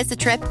have to miss a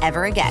trip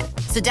ever again.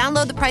 So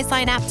download the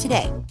Priceline app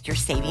today. Your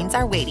savings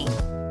are waiting.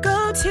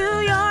 Go to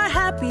your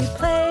happy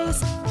place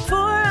for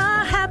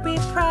a happy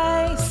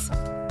price.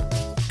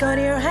 Go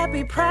to your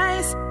happy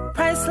price,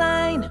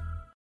 Priceline.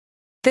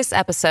 This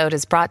episode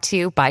is brought to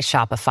you by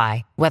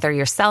Shopify. Whether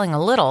you're selling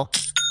a little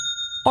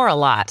or a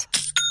lot,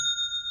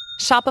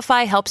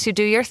 Shopify helps you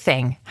do your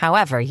thing,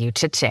 however you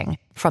cha-ching.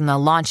 From the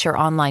launch your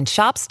online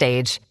shop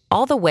stage,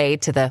 all the way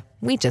to the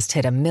we just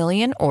hit 1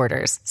 million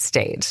orders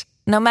stage.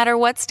 No matter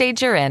what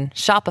stage you're in,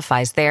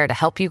 Shopify's there to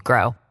help you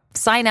grow.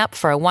 Sign up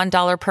for a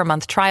 $1 per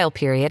month trial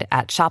period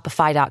at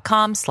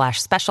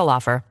shopify.com/special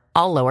offer,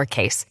 all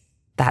lowercase.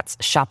 That's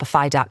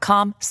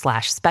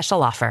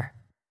shopify.com/special offer.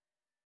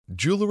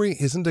 Jewelry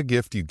isn't a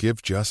gift you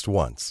give just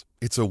once.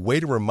 It's a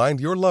way to remind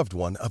your loved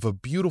one of a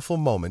beautiful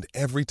moment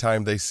every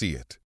time they see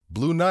it.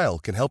 Blue Nile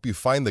can help you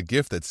find the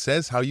gift that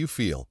says how you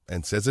feel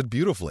and says it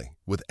beautifully,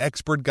 with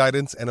expert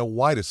guidance and a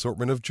wide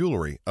assortment of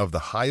jewelry of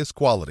the highest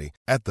quality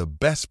at the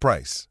best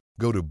price.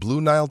 Go to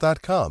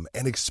BlueNile.com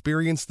and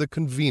experience the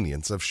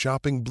convenience of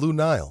shopping Blue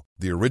Nile,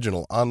 the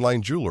original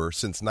online jeweler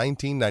since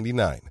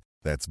 1999.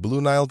 That's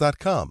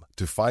BlueNile.com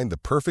to find the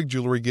perfect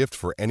jewelry gift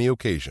for any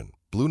occasion.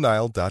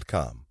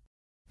 BlueNile.com.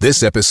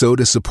 This episode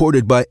is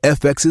supported by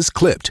FX's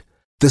Clipped,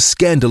 the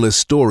scandalous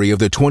story of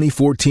the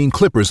 2014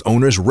 Clippers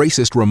owner's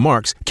racist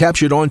remarks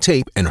captured on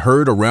tape and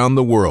heard around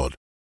the world.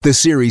 The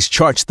series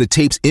charts the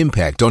tape's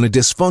impact on a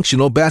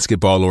dysfunctional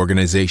basketball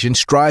organization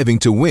striving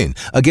to win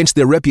against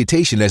their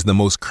reputation as the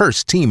most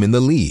cursed team in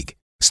the league.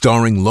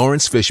 Starring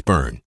Lawrence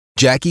Fishburne,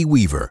 Jackie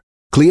Weaver,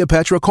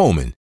 Cleopatra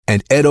Coleman,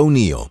 and Ed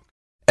O'Neill.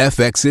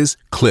 FX's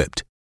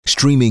Clipped,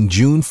 streaming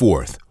June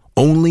 4th,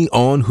 only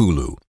on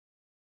Hulu.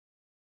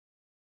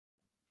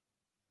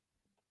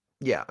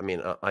 Yeah, I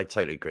mean, I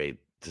totally agree.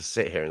 To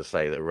sit here and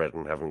say that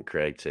Redden haven't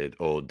created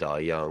or Die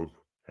Young,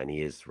 and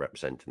he is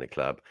representing the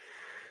club,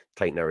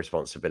 take no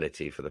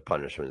responsibility for the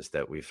punishments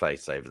that we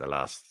faced over the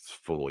last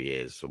 4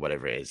 years or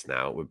whatever it is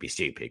now, would be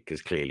stupid,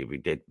 because clearly we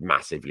did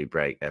massively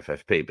break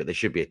FFP. But there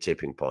should be a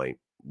tipping point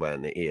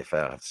when the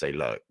EFL have to say,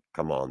 look,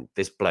 come on,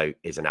 this bloke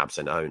is an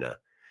absent owner.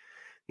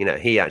 You know,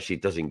 he actually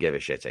doesn't give a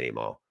shit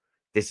anymore.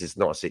 This is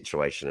not a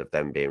situation of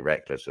them being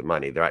reckless with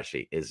money. There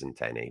actually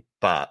isn't any.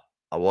 But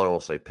I want to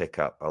also pick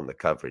up on the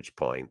coverage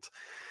point.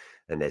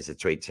 And there's a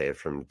tweet here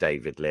from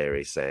David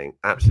Leary saying,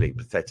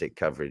 absolutely pathetic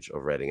coverage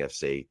of Reading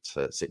FC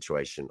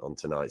situation on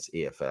tonight's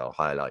EFL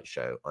highlight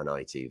show on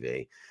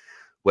ITV.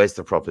 Where's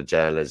the proper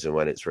journalism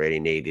when it's really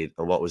needed?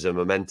 And what was a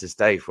momentous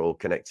day for all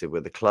connected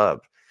with the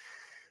club?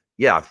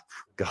 Yeah, I've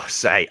got to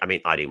say, I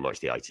mean, I didn't watch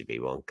the ITV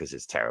one because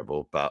it's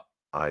terrible, but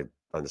I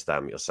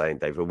understand what you're saying,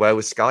 David. Where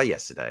was Sky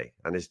yesterday?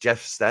 And as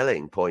Jeff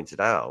Stelling pointed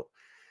out,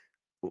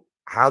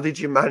 how did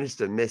you manage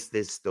to miss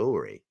this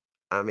story?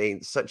 I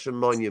mean, such a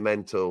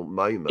monumental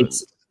moment.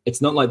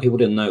 It's not like people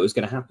didn't know it was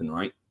going to happen,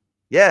 right?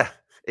 Yeah,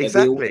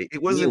 exactly.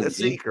 It wasn't a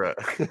secret.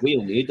 We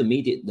all knew.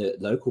 The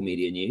local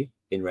media knew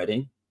in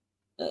Reading.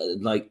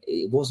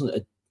 It wasn't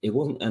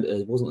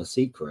a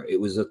secret. It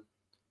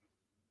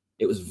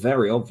was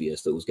very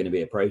obvious that it was going to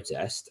be a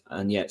protest,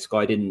 and yet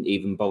Sky didn't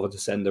even bother to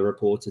send a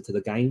reporter to the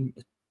game.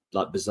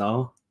 Like,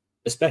 bizarre,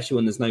 especially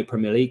when there's no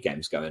Premier League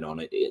games going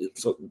on.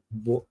 It's like,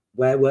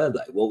 where were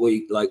they? What were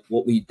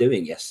you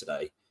doing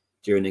yesterday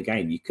during the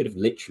game? You could have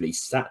literally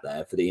sat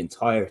there for the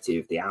entirety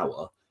of the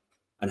hour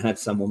and had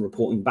someone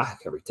reporting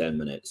back every 10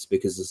 minutes,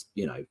 because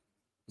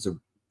there's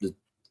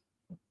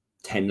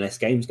 10 less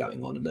games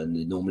going on than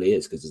there normally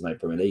is because there's no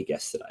Premier League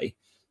yesterday,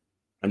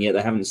 and yet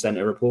they haven't sent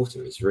a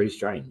reporter. It's really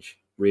strange,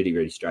 really,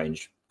 really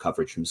strange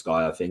coverage from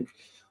Sky. I think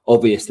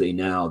obviously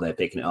now they're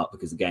picking it up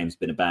because the game's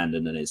been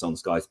abandoned and it's on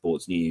Sky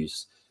Sports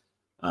News,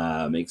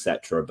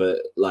 etc. But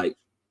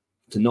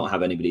to not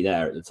have anybody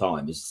there at the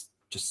time is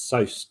just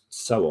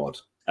so odd.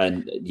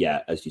 And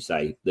yeah, as you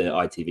say, the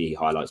ITV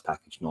highlights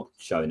package not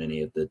showing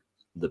any of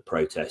the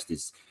protest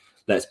is,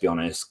 let's be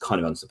honest,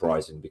 kind of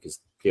unsurprising, because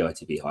the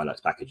ITV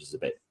highlights package is a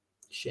bit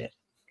shit.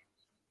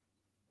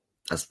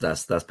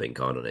 That's been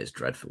kind of, it's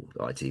dreadful,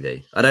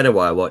 ITV. I don't know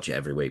why I watch it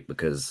every week,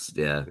 because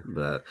I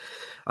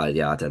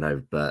don't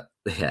know, but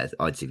yeah,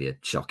 ITV are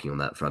shocking on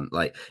that front.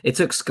 Like, it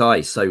took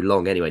Sky so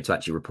long anyway to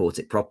actually report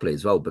it properly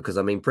as well, because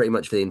I mean, pretty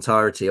much for the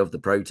entirety of the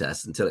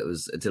protest until it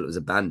was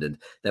abandoned,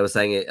 they were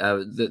saying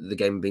the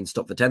game had been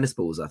stopped for tennis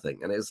balls, I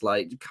think, and it's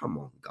like, come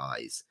on,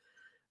 guys,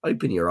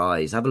 open your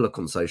eyes, have a look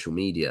on social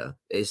media.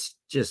 It's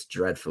just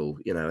dreadful,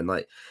 and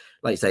like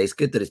you say, it's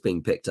good that it's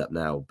being picked up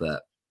now,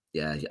 but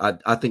yeah,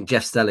 I think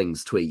Jeff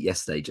Stelling's tweet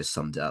yesterday just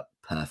summed it up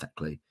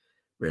perfectly.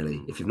 Really,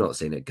 if you've not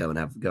seen it, go and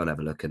have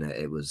a look at it.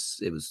 It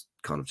was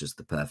kind of just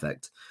the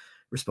perfect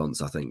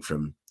response, I think,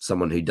 from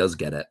someone who does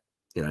get it.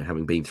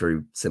 Having been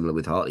through similar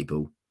with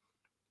Hartlepool.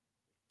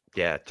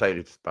 Yeah,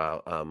 totally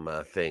about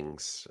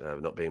things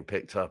not being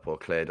picked up or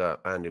cleared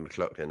up. Andy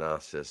McLaughlin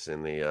asked us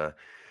in the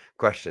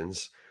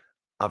questions,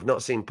 I've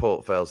not seen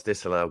Port Vale's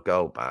disallowed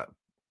goal back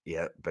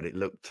yet, but it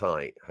looked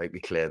tight. Hope you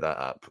clear that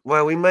up.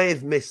 Well, we may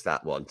have missed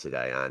that one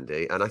today,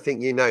 Andy, and I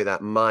think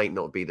that might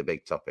not be the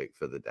big topic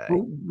for the day.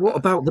 Well, what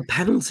about the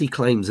penalty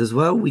claims as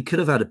well? We could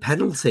have had a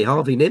penalty.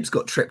 Harvey Nibbs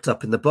got tripped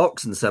up in the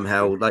box, and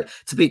somehow,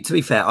 to be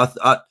fair,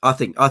 I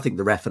think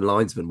the ref and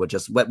linesman were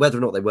just, whether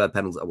or not they were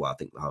penalties. Well, I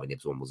think the Harvey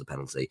Nibbs one was a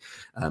penalty.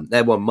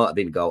 Their one might have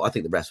been a goal. I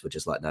think the refs were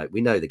just like, no,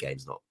 we know the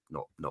game's not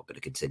going to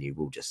continue.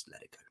 We'll just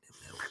let it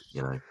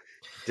go.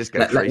 Just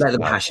let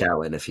them hash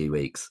out in a few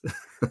weeks.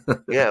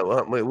 Yeah,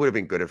 well, it would have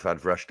been good if I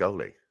had Rush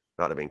goalie.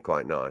 That'd have been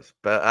quite nice.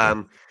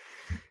 But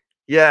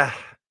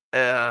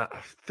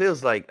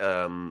feels like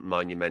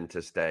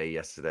monumentous day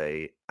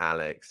yesterday,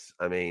 Alex.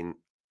 I mean,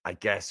 I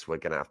guess we're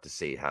going to have to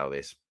see how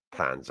this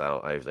pans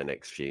out over the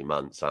next few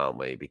months, aren't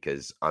we?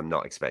 Because I'm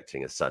not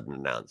expecting a sudden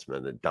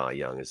announcement that Die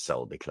Young has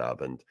sold the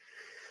club and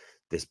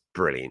this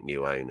brilliant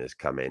new owner's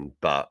come in.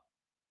 But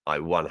I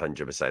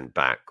 100%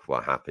 back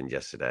what happened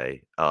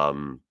yesterday.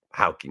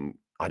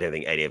 I don't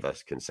think any of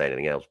us can say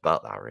anything else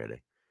but that,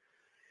 really.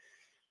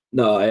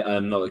 No,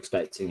 I'm not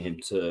expecting him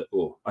to,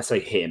 or I say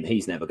him,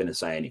 he's never going to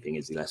say anything,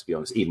 is he? Let's be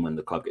honest. Even when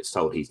the club gets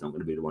sold, he's not going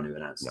to be the one who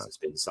announces it's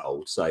been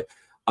sold. So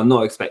I'm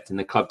not expecting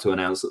the club to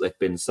announce that they've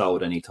been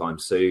sold anytime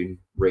soon,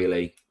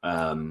 really.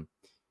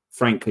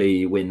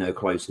 Frankly, we're no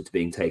closer to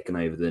being taken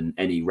over than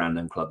any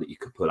random club that you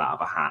could pull out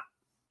of a hat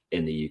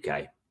in the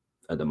UK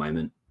at the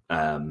moment,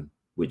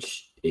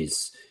 which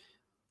is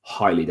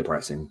highly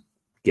depressing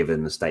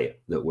given the state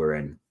that we're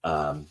in.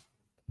 I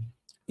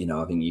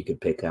think you could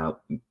pick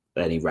out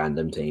any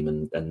random team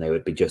and they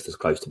would be just as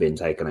close to being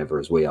taken over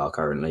as we are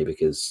currently,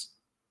 because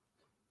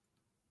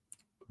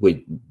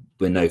we're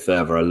no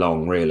further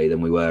along really than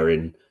we were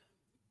in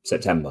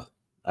September.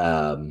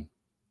 And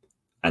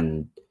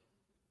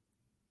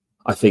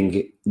I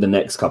think the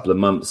next couple of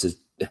months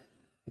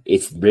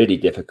it's really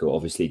difficult,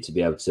 obviously, to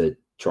be able to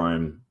try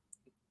and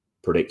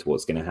predict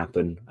what's going to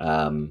happen.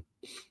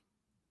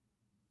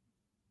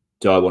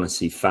 Do I want to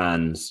see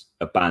fans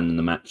abandon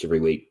the match every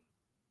week?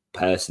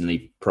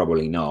 Personally,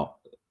 probably not.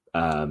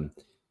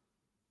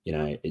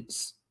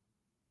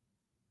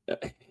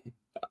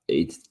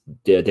 It's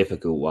a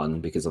difficult one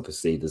because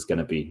obviously there's going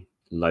to be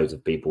loads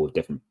of people with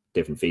different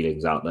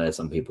feelings out there.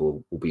 Some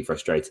people will be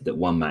frustrated that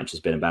one match has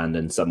been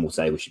abandoned. Some will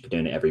say we should be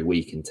doing it every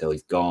week until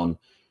he's gone.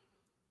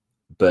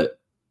 But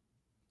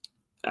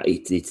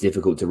it's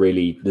difficult to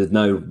really. There's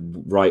no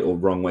right or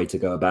wrong way to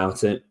go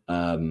about it,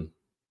 and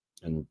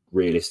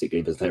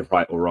realistically, there's no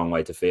right or wrong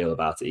way to feel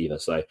about it either.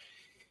 So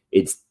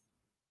it's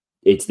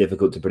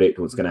difficult to predict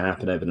what's going to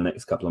happen over the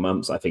next couple of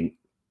months. I think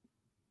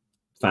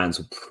fans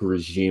will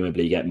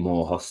presumably get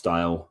more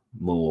hostile,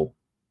 more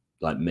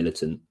like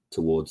militant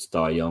towards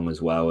De Jong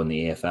as well in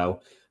the EFL.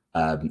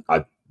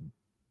 I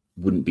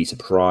wouldn't be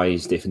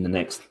surprised if in the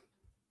next,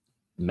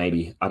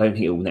 maybe, I don't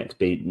think it will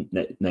be in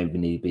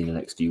the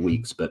next few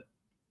weeks, but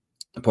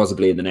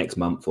possibly in the next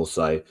month or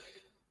so,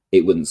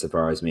 it wouldn't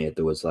surprise me if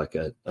there was like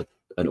an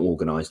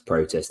organised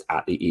protest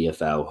at the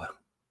EFL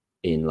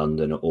in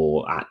London,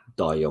 or at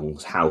De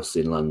Jong's house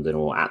in London,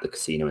 or at the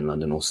casino in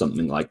London, or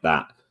something like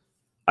that.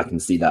 I can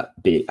see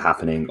that bit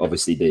happening.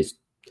 Obviously,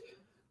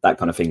 that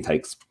kind of thing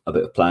takes a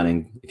bit of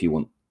planning if you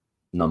want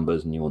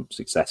numbers and you want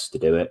success to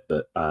do it.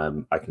 But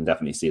I can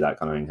definitely see that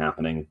kind of thing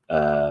happening,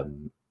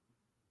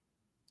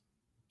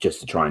 just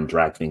to try and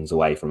drag things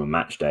away from a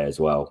match day as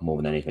well, more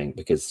than anything,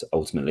 because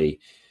ultimately,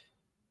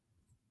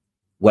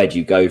 where do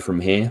you go from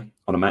here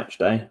on a match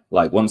day?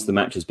 Like, once the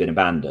match has been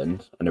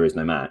abandoned and there is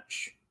no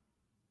match,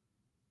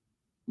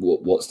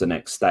 what's the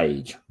next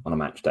stage on a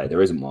match day?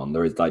 There isn't one.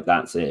 There is, like,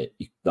 that's it.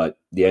 The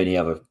only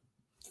other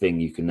thing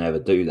you can never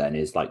do then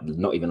is like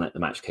not even let the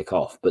match kick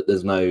off. But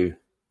there's no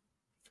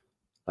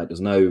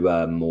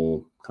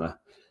more kind of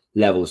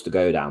levels to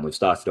go down. We've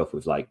started off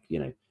with a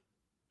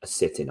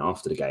sit-in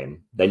after the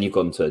game. Then you've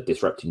gone to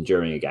disrupting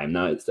during a game.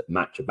 Now it's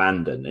match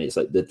abandoned. And it's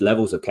like the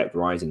levels have kept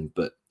rising,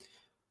 but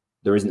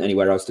there isn't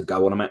anywhere else to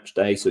go on a match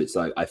day. So it's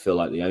like, I feel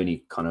like the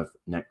only kind of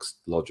next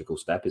logical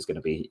step is going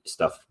to be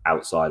stuff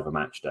outside of a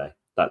match day.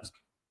 That's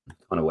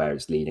kind of where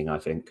it's leading, I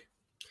think.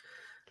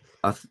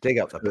 Dig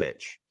up the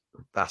pitch.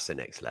 That's the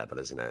next level,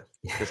 isn't it?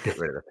 Just get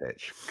rid of the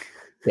pitch.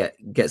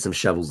 Get some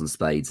shovels and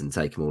spades and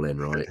take them all in,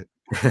 right?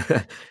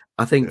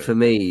 I think for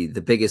me,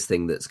 the biggest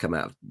thing that's come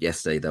out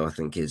yesterday, though, I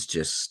think is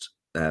just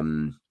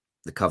the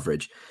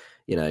coverage.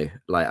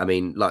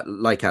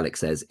 Like Alex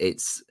says,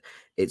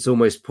 it's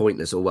almost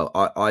pointless. Or well,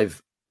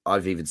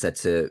 I've even said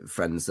to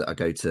friends that I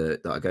go to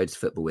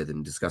football with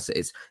and discuss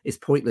it. It's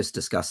pointless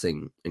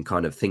discussing and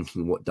kind of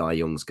thinking what De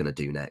Jong's going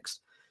to do next,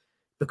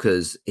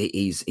 because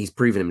he's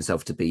proven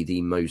himself to be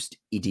the most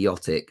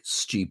idiotic,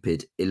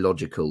 stupid,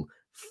 illogical,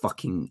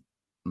 fucking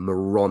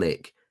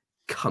moronic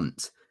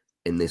cunt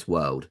in this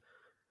world.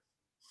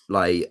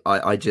 Like,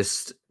 I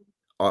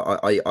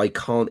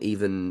can't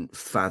even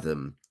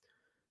fathom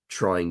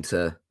trying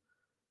to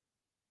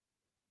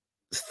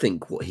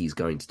think what he's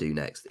going to do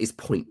next. It's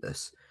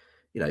pointless.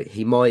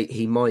 He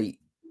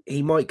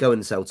might go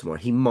and sell tomorrow.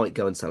 He might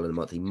go and sell in a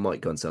month. He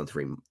might go and sell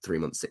in 3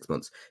 months, 6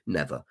 months.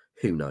 Never.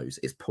 Who knows?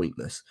 It's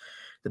pointless.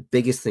 The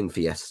biggest thing for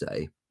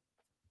yesterday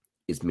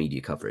is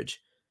media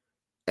coverage.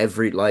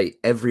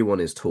 Everyone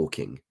is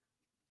talking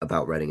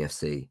about Reading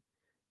FC.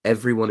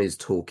 Everyone is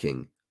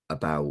talking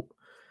about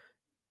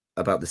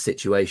the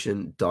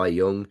situation. De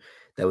Jong.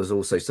 There was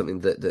also something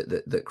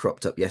that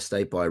cropped up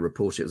yesterday by a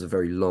reporter. It was a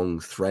very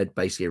long thread,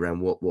 basically around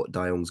what De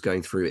Jong's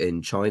going through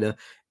in China.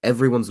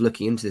 Everyone's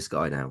looking into this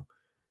guy now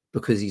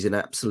because he's an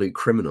absolute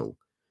criminal.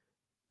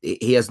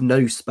 He has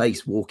no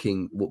space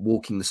walking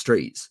the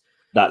streets.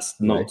 That's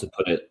not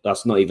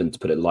even to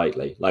put it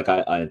lightly. Like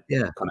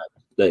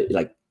the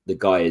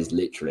guy is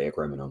literally a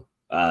criminal.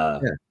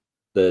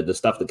 The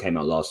stuff that came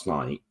out last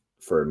night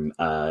from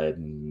I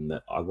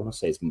want to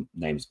say his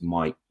name's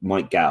Mike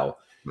Gow.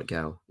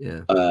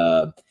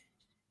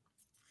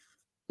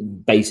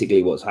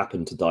 Basically, what's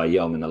happened to De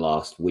Jong in the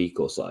last week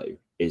or so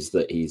is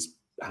that he's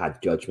had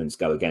judgments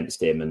go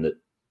against him, and that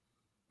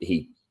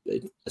he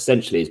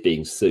essentially is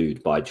being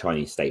sued by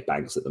Chinese state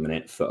banks at the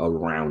minute for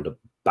around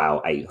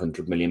about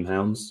 £800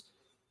 million.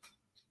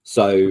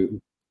 So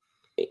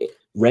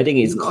Reading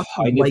is He's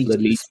kind of the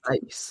least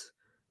space.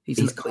 He's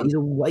a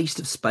waste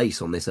of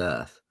space on this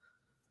earth.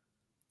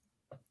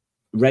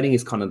 Reading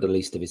is kind of the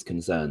least of his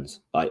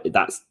concerns. Like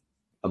that's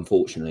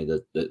unfortunately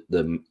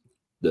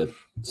the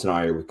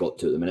scenario we've got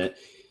to at the minute.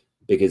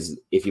 Because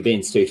if you're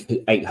being sued for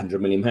 £800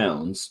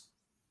 million,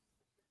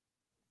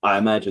 I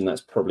imagine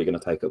that's probably going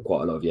to take up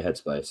quite a lot of your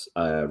headspace,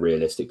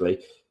 realistically.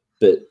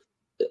 But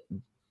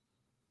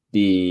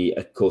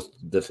of course,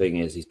 the thing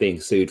is, he's being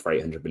sued for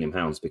 £800 million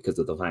because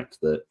of the fact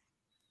that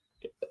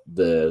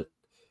the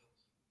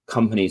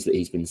companies that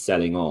he's been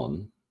selling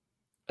on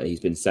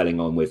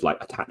with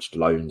like attached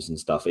loans and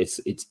stuff.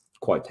 It's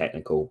quite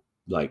technical.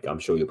 Like I'm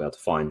sure you'll be able to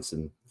find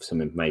some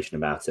information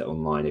about it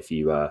online if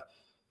you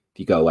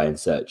go away and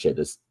search it.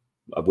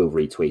 I will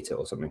retweet it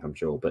or something, I'm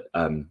sure. But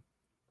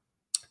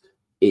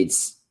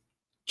it's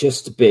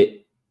just a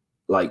bit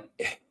like,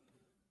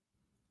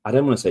 I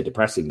don't want to say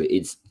depressing, but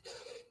it's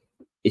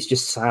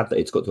just sad that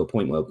it's got to a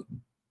point where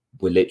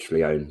we're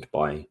literally owned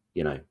by,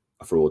 a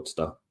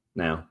fraudster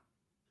now.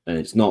 And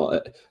it's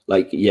not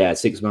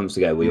 6 months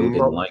ago, we all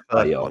didn't like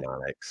that one,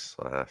 Alex,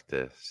 I have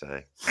to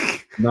say.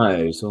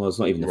 No, so it's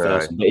not even the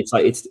first one.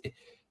 But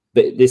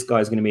but this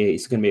guy's going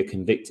to be a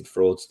convicted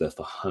fraudster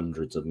for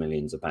hundreds of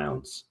millions of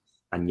pounds.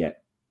 And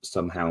yet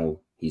somehow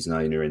he's an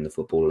owner in the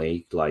Football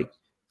League. Like,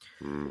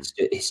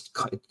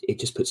 it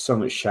just puts so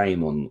much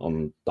shame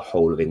on the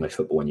whole of English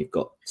football when you've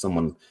got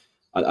an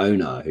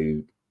owner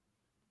who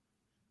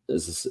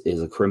is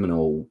a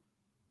criminal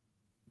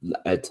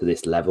to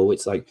this level.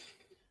 It's like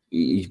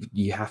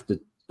you have to,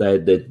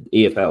 the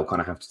EFL kind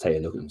of have to take a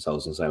look at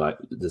themselves and say, like,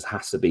 there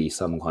has to be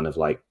some kind of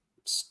like,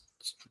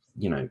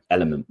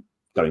 element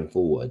going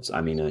forwards.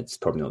 I mean, it's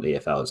probably not the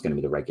EFL, it's going to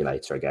be the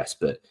regulator, I guess,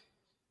 but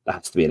there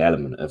has to be an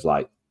element of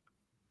like,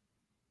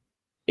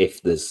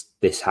 if there's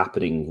this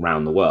happening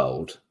around the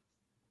world,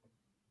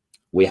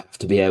 we have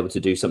to be able to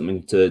do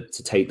something to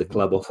take the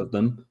club off of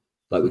them.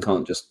 Like it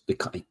can't just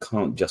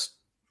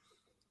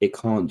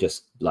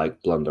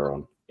like blunder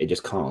on. It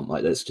just can't.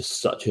 Like that's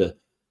just such a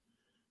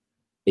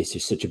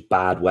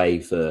bad way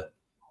for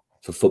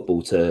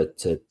football to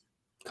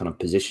kind of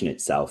position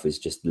itself, is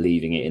just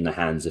leaving it in the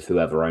hands of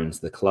whoever owns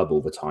the club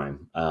all the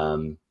time.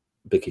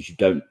 Because you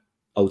don't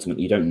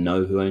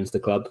know who owns the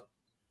club.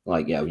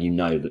 Like, yeah, you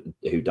know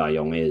who Da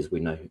Yong is. We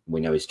know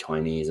he's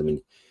Chinese. I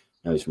mean,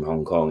 know he's from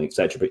Hong Kong,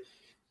 etc. But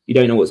you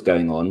don't know what's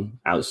going on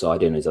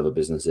outside in his other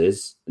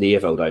businesses. The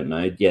EFL don't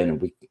know. Yeah,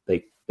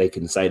 they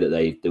can say that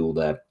they do all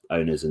their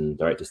owners and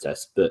directors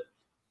tests, but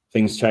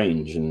things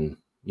change, and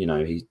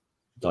he's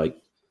like,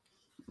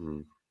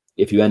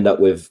 if you end up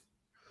with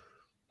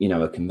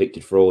a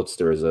convicted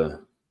fraudster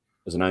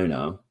as an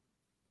owner,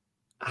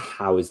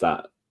 how is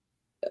that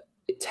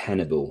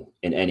tenable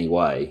in any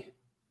way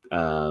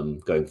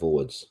going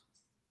forwards?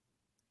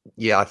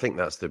 Yeah, I think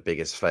that's the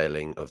biggest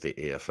failing of the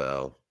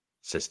EFL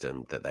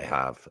system that they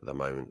have at the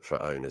moment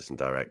for owners and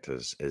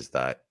directors, is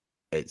that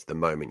it's the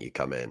moment you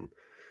come in,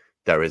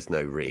 there is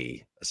no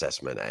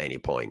reassessment at any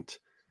point.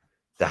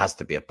 There has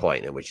to be a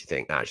point in which you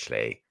think,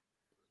 actually,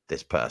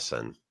 this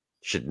person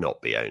should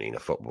not be owning a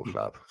football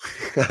club.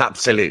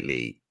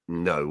 Absolutely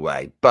no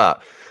way.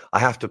 But I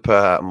have to put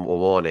a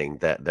warning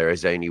that there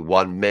is only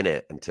 1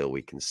 minute until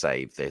we can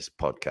save this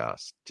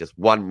podcast. Just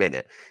 1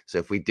 minute. So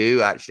if we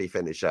do actually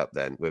finish up,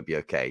 then we'll be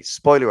okay.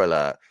 Spoiler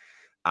alert,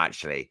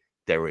 actually,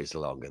 there is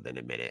longer than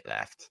a minute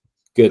left.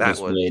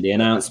 Goodness me, the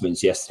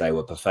announcements yesterday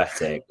were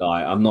pathetic.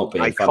 I'm not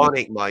being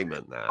iconic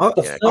moment now. I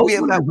thought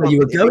where you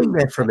were going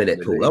there for a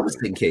minute, Paul. I was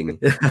thinking.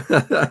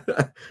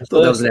 Thought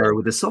there was an error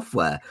with the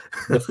software.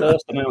 The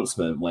first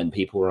announcement when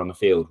people were on the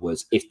field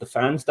was, if the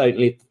fans don't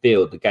leave the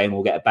field, the game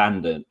will get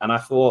abandoned. And I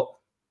thought,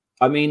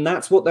 I mean,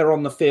 that's what they're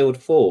on the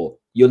field for.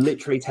 You're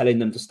literally telling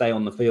them to stay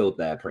on the field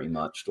there, pretty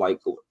much. Like,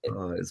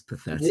 it's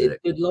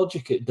pathetic. The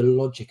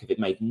logic of it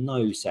made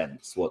no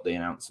sense. What the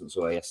announcements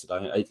were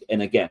yesterday,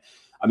 and again,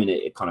 I mean,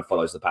 it kind of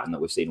follows the pattern that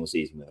we've seen all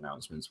season with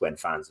announcements when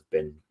fans have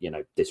been,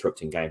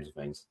 disrupting games and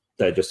things.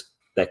 They're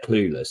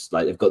clueless.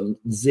 Like they've got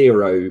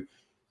zero.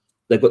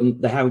 They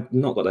have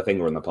not got their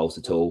finger on the pulse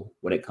at all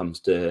when it comes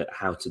to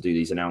how to do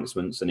these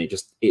announcements, and it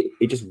just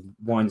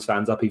winds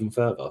fans up even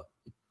further.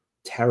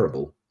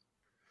 Terrible.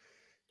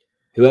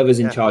 Whoever's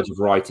in charge of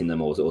writing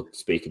them or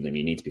speaking them,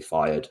 you need to be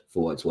fired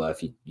for what it's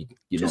worth.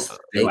 You're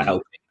not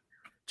helping.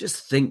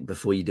 Just think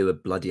before you do a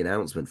bloody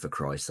announcement, for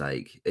Christ's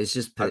sake. It's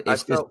just I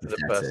felt for the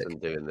person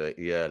doing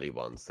the early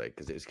ones, though,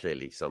 because it was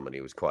clearly someone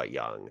who was quite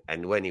young.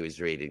 And when he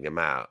was reading them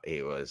out,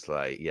 he was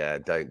like, yeah,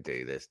 don't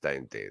do this.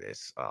 Don't do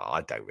this. Oh,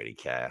 I don't really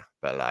care.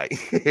 But like,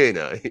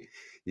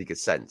 you could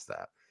sense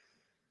that.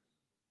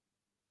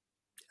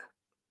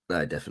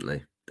 No,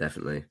 definitely.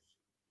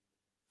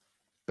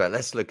 But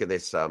let's look at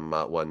this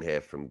one here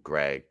from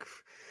Greg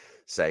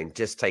saying,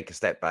 just take a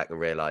step back and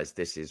realize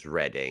this is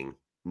Reading,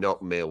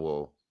 not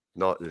Millwall,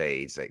 not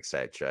Leeds,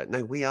 etc.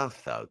 No, we are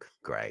Thug,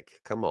 Greg.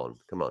 Come on.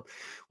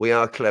 We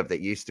are a club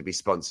that used to be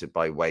sponsored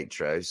by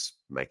Waitrose,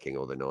 making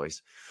all the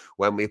noise.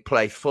 When we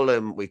play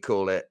Fulham, we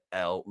call it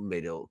El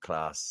Middle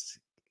Class.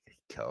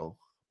 Cool.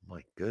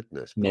 My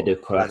goodness, Meadow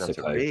Paul. I don't have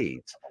to Classico.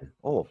 read.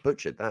 Oh,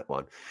 butchered that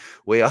one.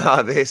 We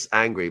are this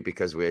angry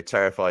because we're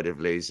terrified of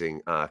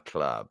losing our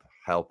club.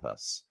 Help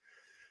us.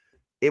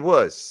 It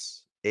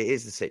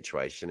is the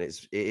situation.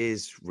 It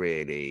is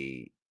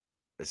really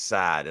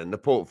sad. And the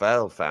Port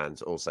Vale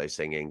fans also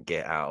singing,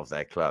 "Get out of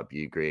their club,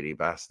 you greedy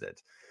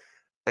bastard."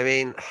 I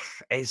mean,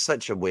 it's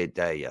such a weird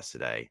day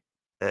yesterday.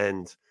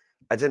 And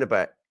I don't know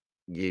about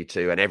you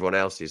two and everyone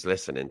else who's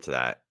listening to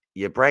that.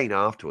 Your brain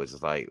afterwards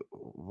is like,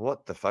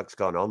 what the fuck's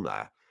going on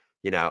there?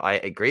 I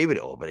agree with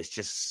it all, but it's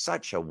just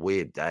such a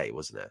weird day,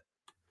 wasn't it?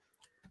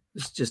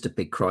 It's just a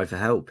big cry for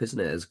help, isn't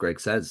it? As Greg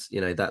says,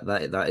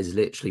 that is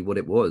literally what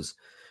it was.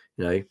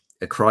 A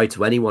cry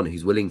to anyone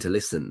who's willing to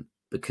listen,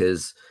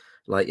 because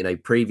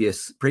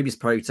previous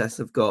protests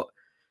have got,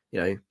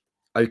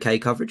 okay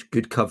coverage,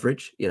 good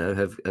coverage,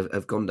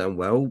 have gone down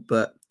well,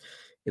 but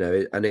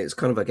and it's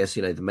kind of, I guess,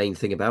 the main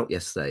thing about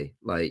yesterday,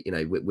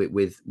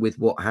 with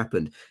what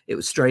happened, it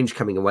was strange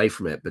coming away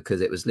from it,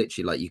 because it was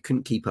literally like you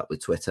couldn't keep up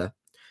with Twitter.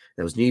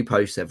 There was new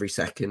posts every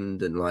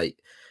second, and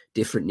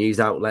different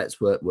news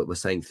outlets were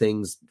saying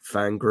things,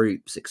 fan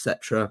groups,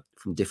 etc.,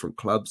 from different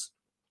clubs.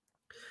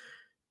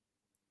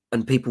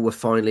 And people were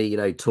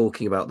finally,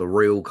 talking about the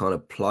real kind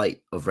of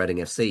plight of Reading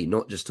FC,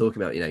 not just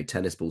talking about,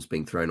 tennis balls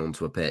being thrown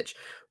onto a pitch,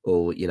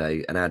 or, an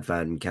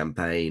Advan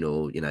campaign,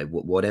 or,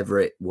 whatever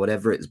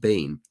it's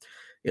been.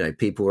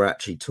 People were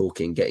actually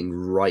talking, getting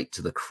right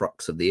to the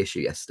crux of the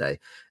issue yesterday.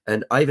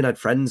 And I even had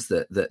friends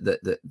that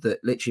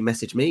literally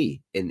messaged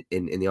me in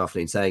the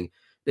afternoon saying,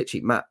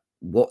 literally, Matt,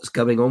 what's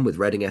going on with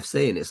Reading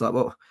FC? And it's like,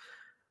 well,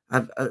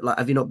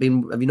 have you not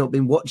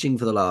been watching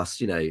for the last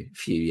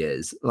few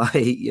years?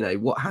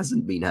 What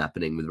hasn't been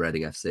happening with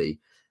Reading FC?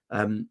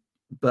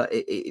 But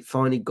it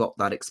finally got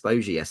that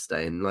exposure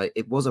yesterday, and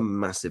it was a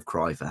massive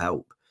cry for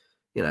help,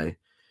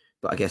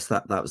 But I guess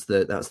that was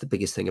the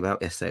biggest thing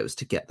about yesterday. It was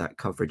to get that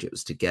coverage. It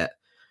was to get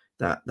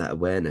that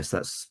awareness.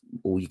 That's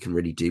all you can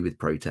really do with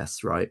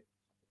protests, right?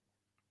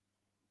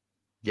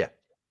 Yeah,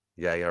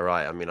 you're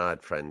right. I mean, I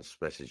had friends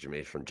messaging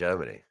me from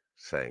Germany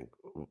saying,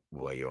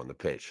 "Were you on the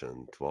pitch?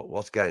 And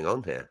what's going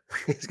on here?"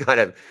 It's kind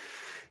of,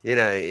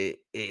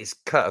 it's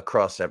cut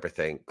across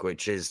everything,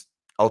 which is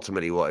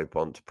ultimately what I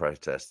want to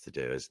protest to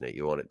do, isn't it?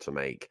 You want it to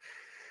make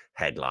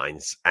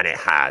headlines, and it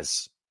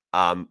has.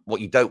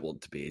 What you don't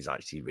want to be is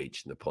actually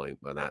reaching the point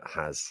where that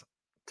has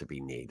to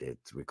be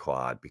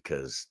required,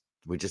 because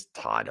we're just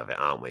tired of it,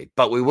 aren't we?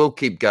 But we will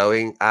keep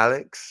going,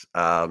 Alex.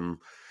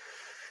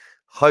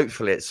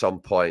 Hopefully at some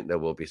point there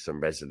will be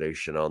some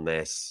resolution on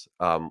this.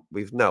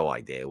 We've no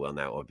idea when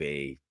that will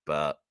be,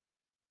 but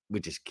we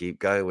just keep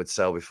going with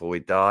Sell Before We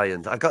Die.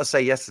 And I got to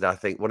say, yesterday, I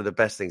think one of the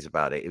best things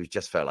about it,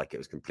 just felt like it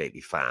was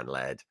completely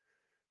fan-led.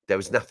 There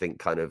was nothing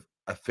kind of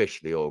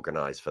officially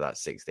organised for that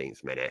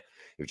 16th minute.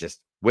 It was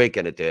just, we're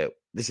going to do it.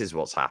 This is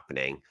what's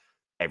happening.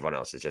 Everyone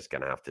else is just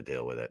going to have to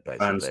deal with it,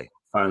 basically.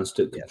 Fans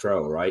took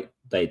control, right?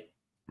 They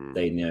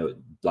know,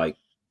 the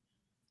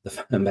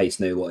fan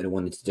base knew what they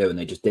wanted to do, and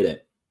they just did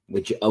it.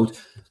 Which,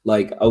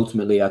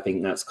 ultimately, I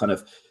think that's kind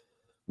of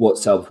what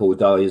Sell Before We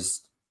Die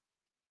has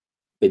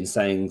been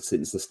saying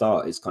since the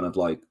start. Is kind of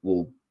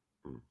well,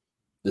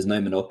 there's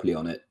no monopoly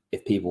on it.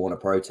 If people want to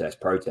protest,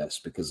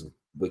 because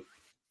we,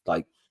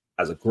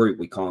 as a group,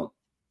 we can't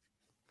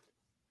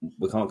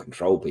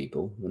control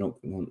people.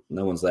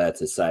 No one's there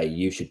to say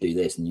you should do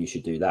this and you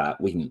should do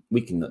that.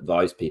 We can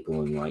advise people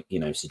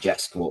and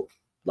suggest what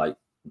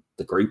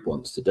the group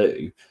wants to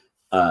do.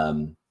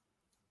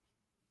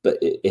 But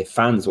if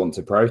fans want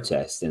to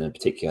protest in a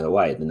particular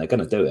way, then they're going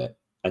to do it.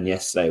 And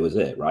yesterday was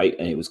it, right?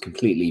 And it was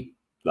completely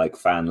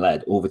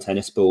fan-led. All the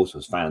tennis balls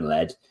was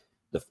fan-led.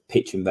 The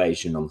pitch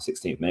invasion on the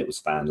 16th minute was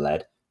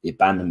fan-led. The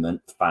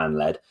abandonment,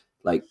 fan-led.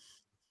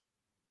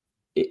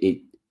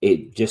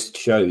 It just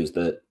shows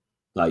that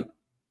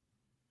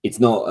it's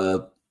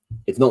not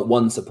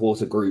one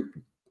supporter group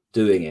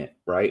doing it,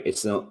 right?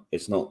 It's not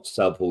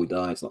Sell Before We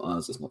Die. It's not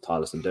us. It's not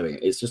Tylerson doing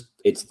it.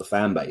 It's the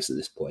fan base at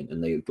this point,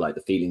 and they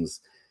the feelings.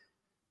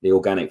 The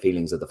organic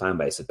feelings of the fan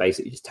base have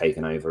basically just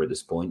taken over at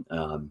this point.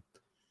 And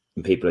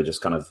people are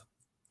just kind of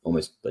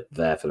almost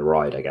there for the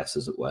ride, I guess,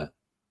 as it were.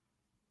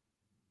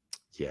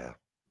 Yeah,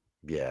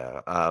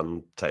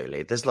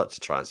 totally. There's lots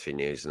of transfer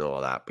news and all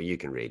of that, but you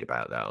can read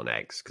about that on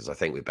X, because I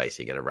think we're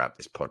basically going to wrap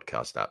this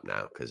podcast up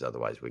now, because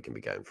otherwise we can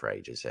be going for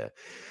ages here.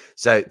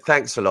 So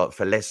thanks a lot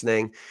for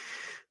listening.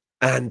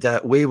 And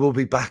we will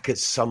be back at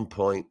some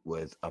point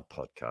with a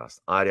podcast.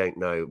 I don't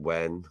know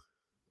when.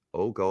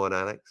 Oh, go on,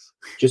 Alex.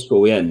 Just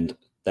before we end,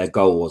 their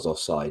goal was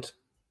offside.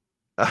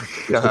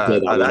 That's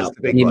the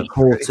big one.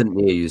 Important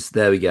news.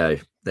 There we go.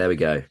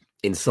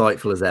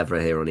 Insightful as ever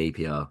here on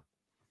EPR.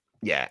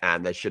 Yeah,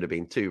 and there should have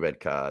been 2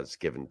 red cards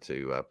given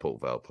to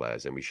Port Vale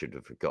players, and we should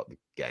have got the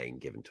game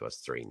given to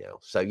us 3-0.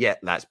 So, yeah,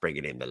 that's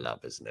bringing in the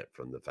love, isn't it,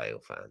 from the Vale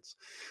fans?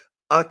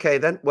 Okay,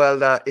 then.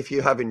 Well, if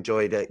you have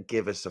enjoyed it,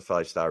 give us a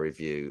 5-star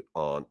review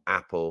on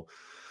Apple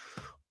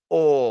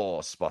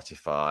or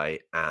Spotify,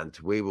 and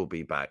we will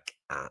be back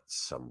at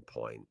some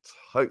point,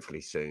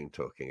 hopefully soon,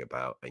 talking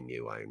about a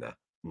new owner.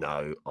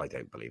 No, I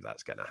don't believe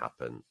that's going to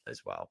happen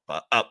as well.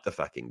 But up the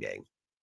fucking game.